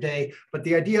for another day, but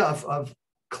the idea of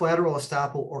collateral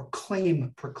estoppel or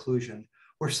claim preclusion,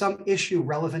 where some issue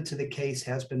relevant to the case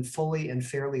has been fully and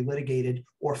fairly litigated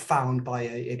or found by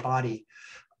a body,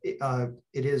 it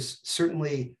is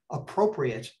certainly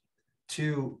appropriate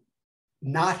to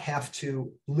not have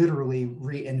to literally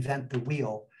reinvent the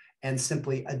wheel and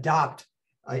simply adopt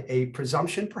a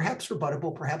presumption, perhaps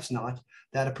rebuttable, perhaps not,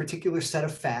 that a particular set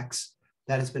of facts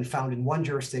that has been found in one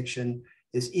jurisdiction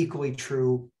is equally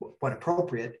true, when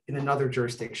appropriate, in another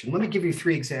jurisdiction. Let me give you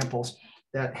 3 examples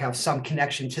that have some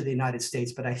connection to the United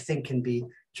States, but I think can be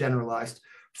generalized.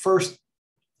 First,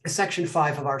 Section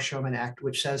 5 of our Sherman Act,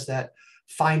 which says that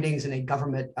findings in a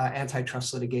government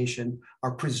antitrust litigation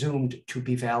are presumed to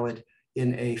be valid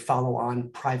in a follow-on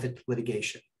private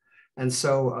litigation. And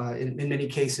so in many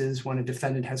cases, when a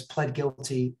defendant has pled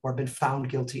guilty or been found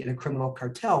guilty in a criminal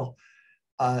cartel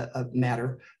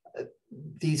matter,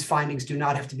 these findings do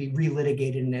not have to be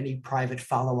relitigated in any private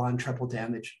follow-on triple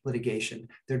damage litigation.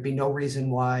 There'd be no reason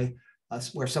why,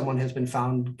 where someone has been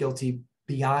found guilty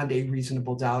beyond a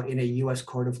reasonable doubt in a US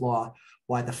court of law,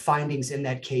 why the findings in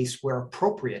that case were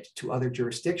appropriate to other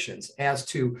jurisdictions as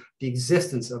to the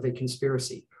existence of a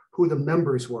conspiracy, who the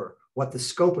members were, what the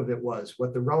scope of it was,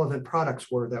 what the relevant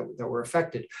products were that were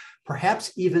affected,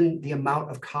 perhaps even the amount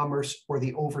of commerce or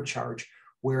the overcharge,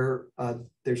 where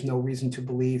there's no reason to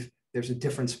believe there's a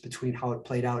difference between how it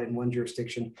played out in one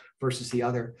jurisdiction versus the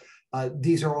other.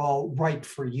 These are all ripe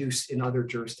for use in other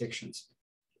jurisdictions.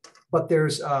 But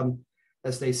there's,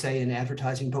 as they say in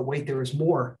advertising, but wait, there is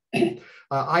more.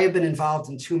 I have been involved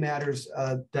in two matters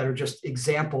that are just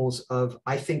examples of,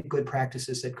 I think, good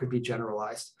practices that could be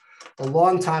generalized. A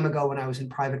long time ago, when I was in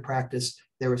private practice,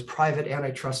 there was private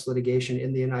antitrust litigation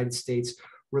in the United States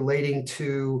relating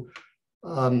to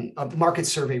market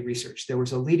survey research. There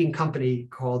was a leading company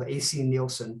called AC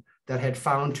Nielsen that had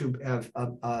found to have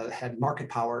had market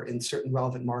power in certain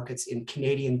relevant markets in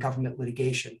Canadian government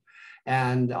litigation.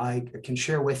 And I can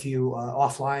share with you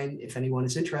offline, if anyone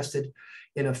is interested,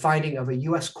 in a finding of a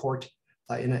US court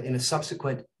in a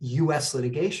subsequent US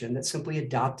litigation that simply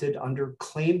adopted under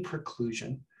claim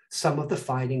preclusion some of the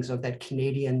findings of that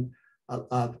Canadian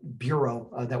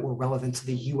bureau that were relevant to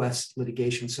the US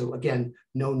litigation. So again,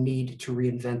 no need to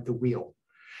reinvent the wheel.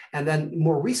 And then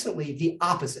more recently, the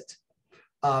opposite.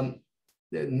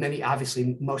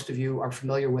 Obviously, most of you are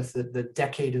familiar with the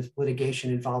decade of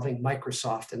litigation involving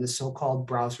Microsoft and the so-called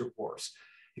browser wars,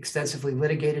 extensively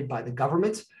litigated by the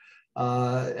government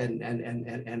and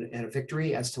a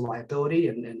victory as to liability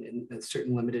and a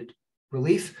certain limited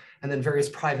relief, and then various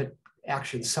private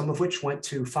actions, some of which went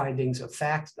to findings of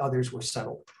fact, others were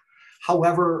settled.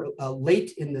 However,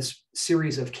 late in this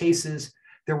series of cases,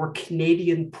 there were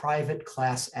Canadian private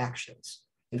class actions.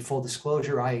 In full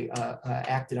disclosure, I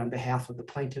acted on behalf of the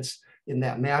plaintiffs in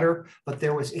that matter, but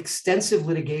there was extensive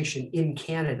litigation in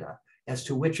Canada as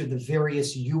to which of the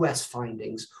various US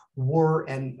findings were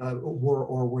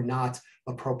or were not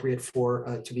appropriate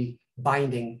for to be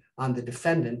binding on the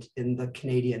defendant in the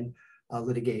Canadian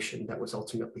litigation that was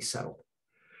ultimately settled.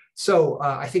 So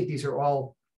I think these are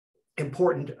all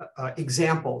important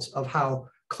examples of how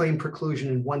claim preclusion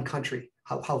in one country,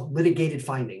 how litigated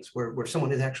findings where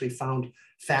someone has actually found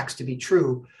facts to be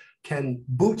true can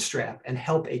bootstrap and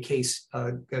help a case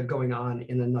going on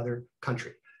in another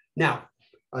country. Now,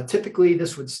 typically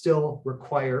this would still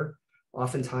require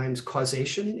oftentimes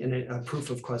causation and a proof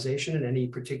of causation in any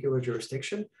particular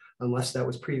jurisdiction, unless that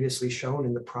was previously shown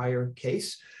in the prior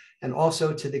case. And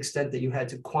also to the extent that you had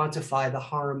to quantify the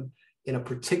harm in a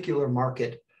particular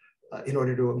market in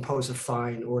order to impose a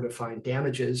fine or to find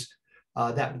damages,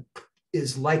 that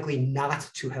is likely not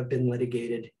to have been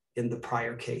litigated in the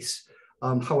prior case.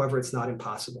 However, it's not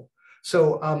impossible.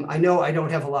 So I know I don't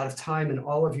have a lot of time and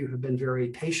all of you have been very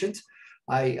patient.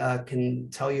 I can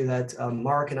tell you that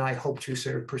Mark and I hope to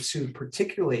sort of pursue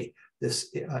particularly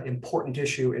this important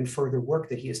issue in further work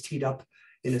that he has teed up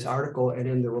in his article and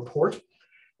in the report.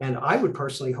 And I would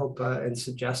personally hope and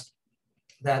suggest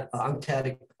that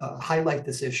UNCTAD highlight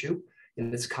this issue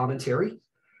in its commentary.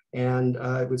 And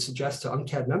I would suggest to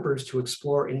UNCTAD members to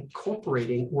explore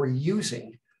incorporating or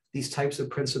using these types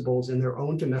of principles in their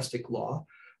own domestic law.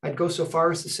 I'd go so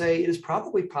far as to say it is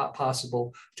probably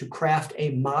possible to craft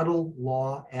a model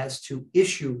law as to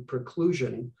issue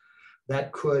preclusion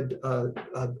that could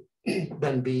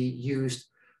then be used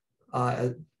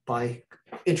by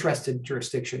interested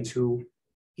jurisdictions who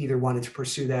either wanted to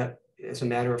pursue that as a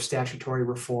matter of statutory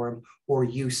reform or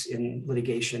use in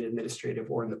litigation, administrative,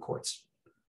 or in the courts.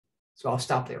 So I'll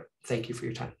stop there. Thank you for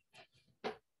your time.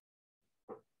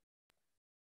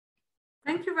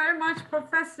 Thank you very much,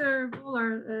 Professor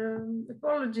Buller.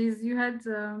 Apologies, you had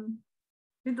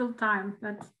little time,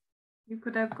 but you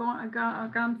could have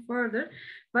gone further.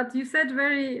 But you said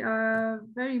very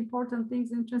important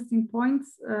things, interesting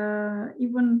points,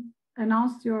 even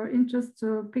announced your interest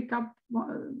to pick up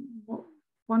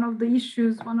one of the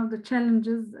issues, one of the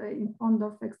challenges in front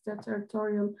of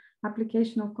extraterritorial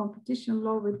application of competition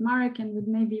law with Marek and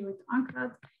maybe with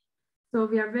UNCTAD. So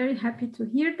we are very happy to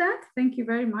hear that. Thank you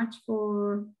very much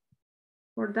for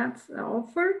that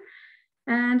offer.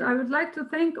 And I would like to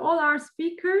thank all our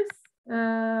speakers.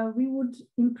 We would,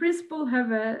 in principle,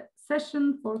 have a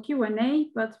session for Q&A,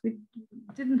 but we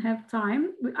didn't have time.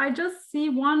 I just see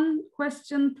one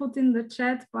question put in the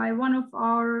chat by one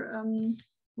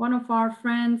of our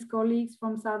friends, colleagues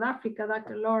from South Africa,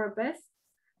 Dr. Laura Best.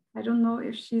 I don't know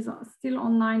if she's still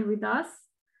online with us.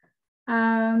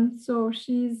 So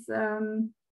she's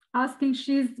asking,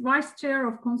 she's vice chair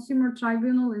of Consumer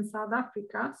Tribunal in South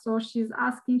Africa. So she's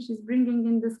bringing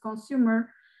in this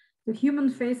the human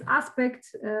face aspect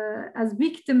as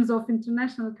victims of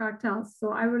international cartels. So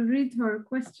I will read her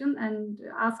question and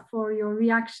ask for your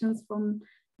reactions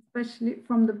especially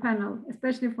from the panel,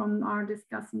 especially from our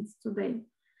discussants today.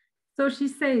 So she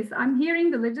says, I'm hearing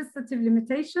the legislative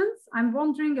limitations. I'm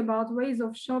wondering about ways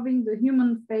of showing the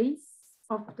human face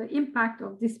of the impact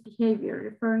of this behavior,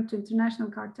 referring to international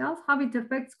cartels, how it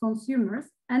affects consumers,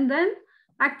 and then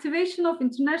activation of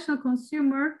international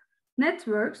consumer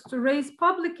networks to raise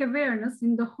public awareness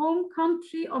in the home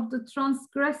country of the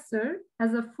transgressor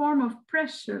as a form of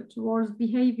pressure towards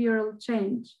behavioral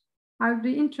change. I would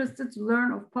be interested to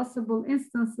learn of possible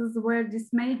instances where this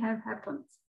may have happened.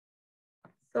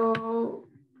 So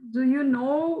do you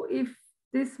know if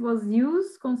this was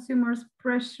used, consumers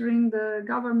pressuring the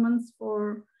governments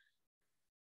for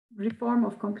reform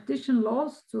of competition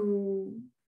laws to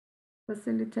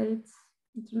facilitate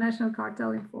international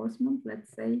cartel enforcement,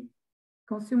 let's say?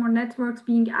 Consumer networks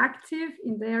being active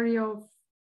in the area of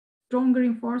stronger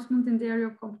enforcement in the area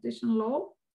of competition law?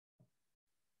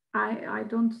 I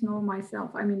don't know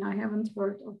myself. I mean, I haven't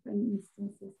heard of any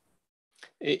instances.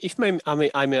 If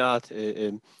I may add,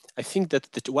 I think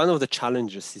that one of the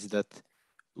challenges is that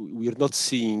we're not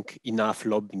seeing enough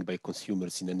lobbying by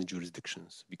consumers in any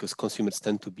jurisdictions, because consumers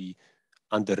tend to be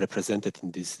underrepresented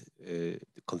in this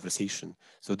conversation.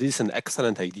 So this is an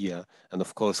excellent idea. And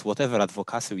of course, whatever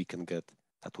advocacy we can get,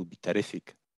 that would be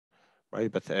terrific,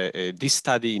 right? But in this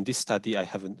study, I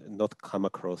haven't not come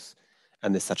across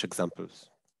any such examples.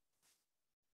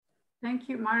 Thank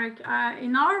you, Marek.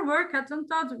 In our work at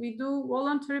UNCTAD, we do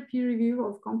voluntary peer review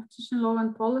of competition law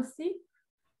and policy,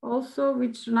 also,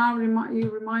 which now you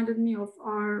reminded me of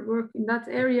our work in that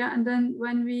area. And then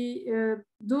when we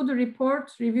do the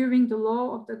report reviewing the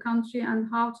law of the country and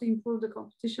how to improve the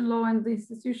competition law and the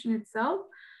institution itself,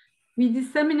 we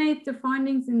disseminate the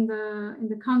findings in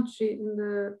the country, in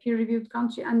the peer-reviewed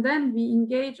country, and then we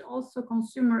engage also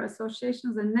consumer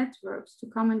associations and networks to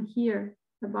come and hear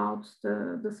about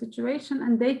the situation,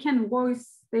 and they can voice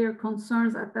their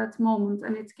concerns at that moment,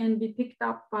 and it can be picked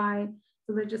up by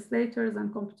the legislators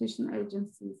and competition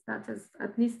agencies. That is,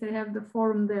 at least they have the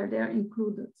forum there, they are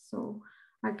included. So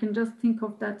I can just think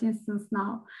of that instance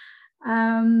now.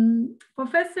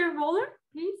 Professor Woller,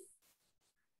 please.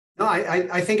 No,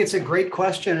 I think it's a great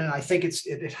question, and I think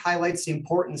it highlights the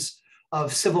importance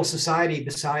of civil society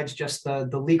besides just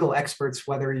the legal experts,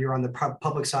 whether you're on the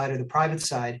public side or the private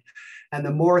side. And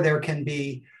the more there can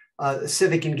be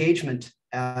civic engagement,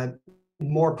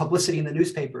 more publicity in the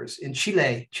newspapers. In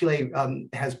Chile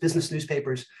has business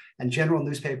newspapers and general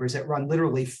newspapers that run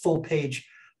literally full-page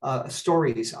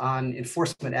stories on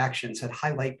enforcement actions that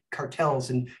highlight cartels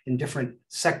in different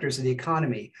sectors of the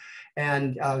economy.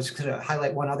 And I was going to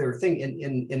highlight one other thing.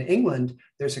 In England,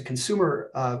 there's a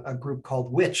consumer group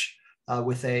called Which,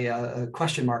 with a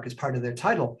question mark as part of their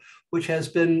title, which has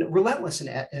been relentless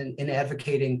in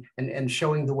advocating and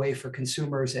showing the way for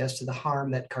consumers as to the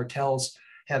harm that cartels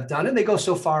have done. And they go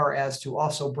so far as to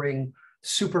also bring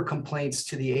super complaints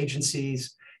to the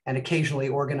agencies and occasionally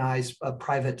organize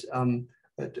private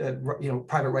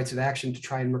rights of action to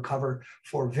try and recover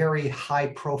for very high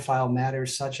profile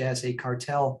matters, such as a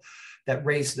cartel that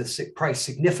raised the price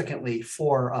significantly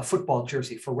for a football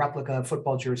jersey, for replica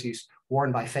football jerseys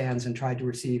worn by fans, and tried to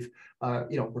receive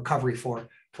recovery for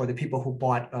the people who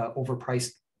bought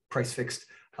overpriced, price fixed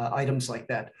items like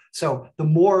that. So the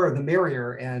more the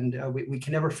merrier, and we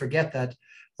can never forget that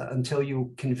until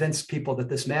you convince people that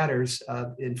this matters,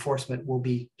 enforcement will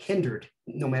be hindered,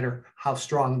 no matter how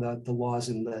strong the laws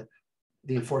and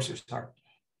the enforcers are.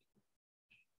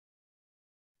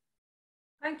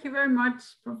 Thank you very much,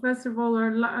 Professor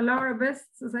Woller. Laura Best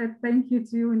said thank you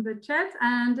to you in the chat,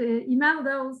 and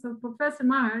Imelda, also Professor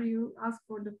Maher, you asked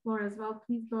for the floor as well.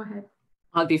 Please go ahead.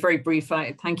 I'll be very brief.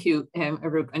 Thank you,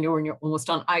 Aruk, and you're almost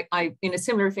done. I in a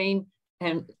similar vein,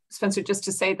 Spencer, just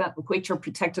to say that which are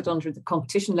protected under the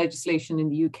competition legislation in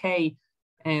the UK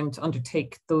to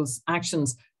undertake those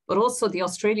actions. But also the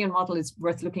Australian model is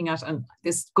worth looking at, and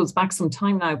this goes back some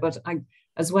time now, but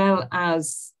as well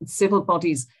as civil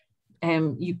bodies,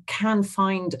 you can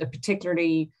find a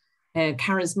particularly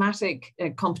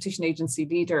charismatic competition agency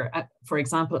leader. For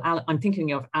example, I'm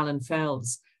thinking of Alan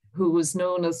Fels, who was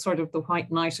known as sort of the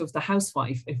white knight of the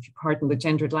housewife, if you pardon the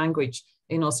gendered language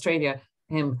in Australia,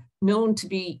 known to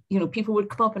be, you know, people would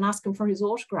come up and ask him for his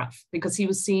autograph because he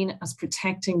was seen as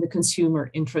protecting the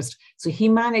consumer interest. So he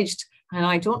managed, and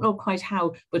I don't know quite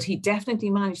how, but he definitely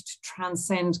managed to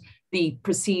transcend the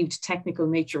perceived technical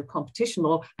nature of competition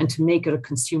law and to make it a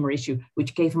consumer issue,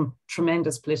 which gave him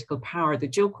tremendous political power. The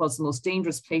joke was the most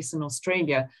dangerous place in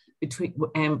Australia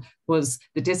was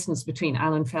the distance between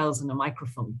Alan Fels and a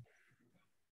microphone.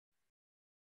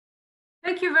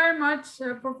 Thank you very much,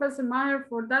 Professor Meyer,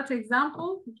 for that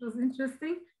example, which was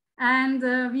interesting.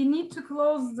 And we need to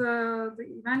close the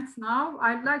event now.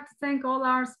 I'd like to thank all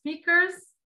our speakers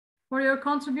for your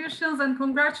contributions, and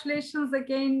congratulations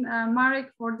again, Marek,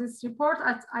 for this report.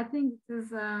 I think it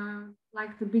is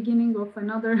like the beginning of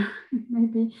another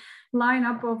maybe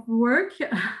lineup of work.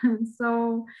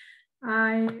 So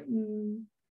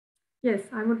yes,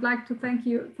 I would like to thank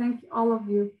all of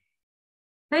you.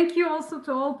 Thank you also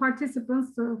to all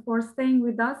participants for staying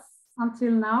with us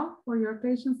until now, for your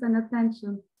patience and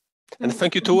attention. And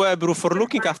thank you to Ebru for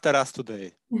looking after us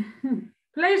today.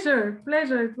 Pleasure.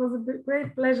 It was a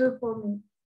great pleasure for me.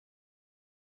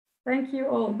 Thank you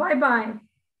all. Bye-bye.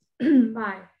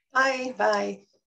 Bye. Bye.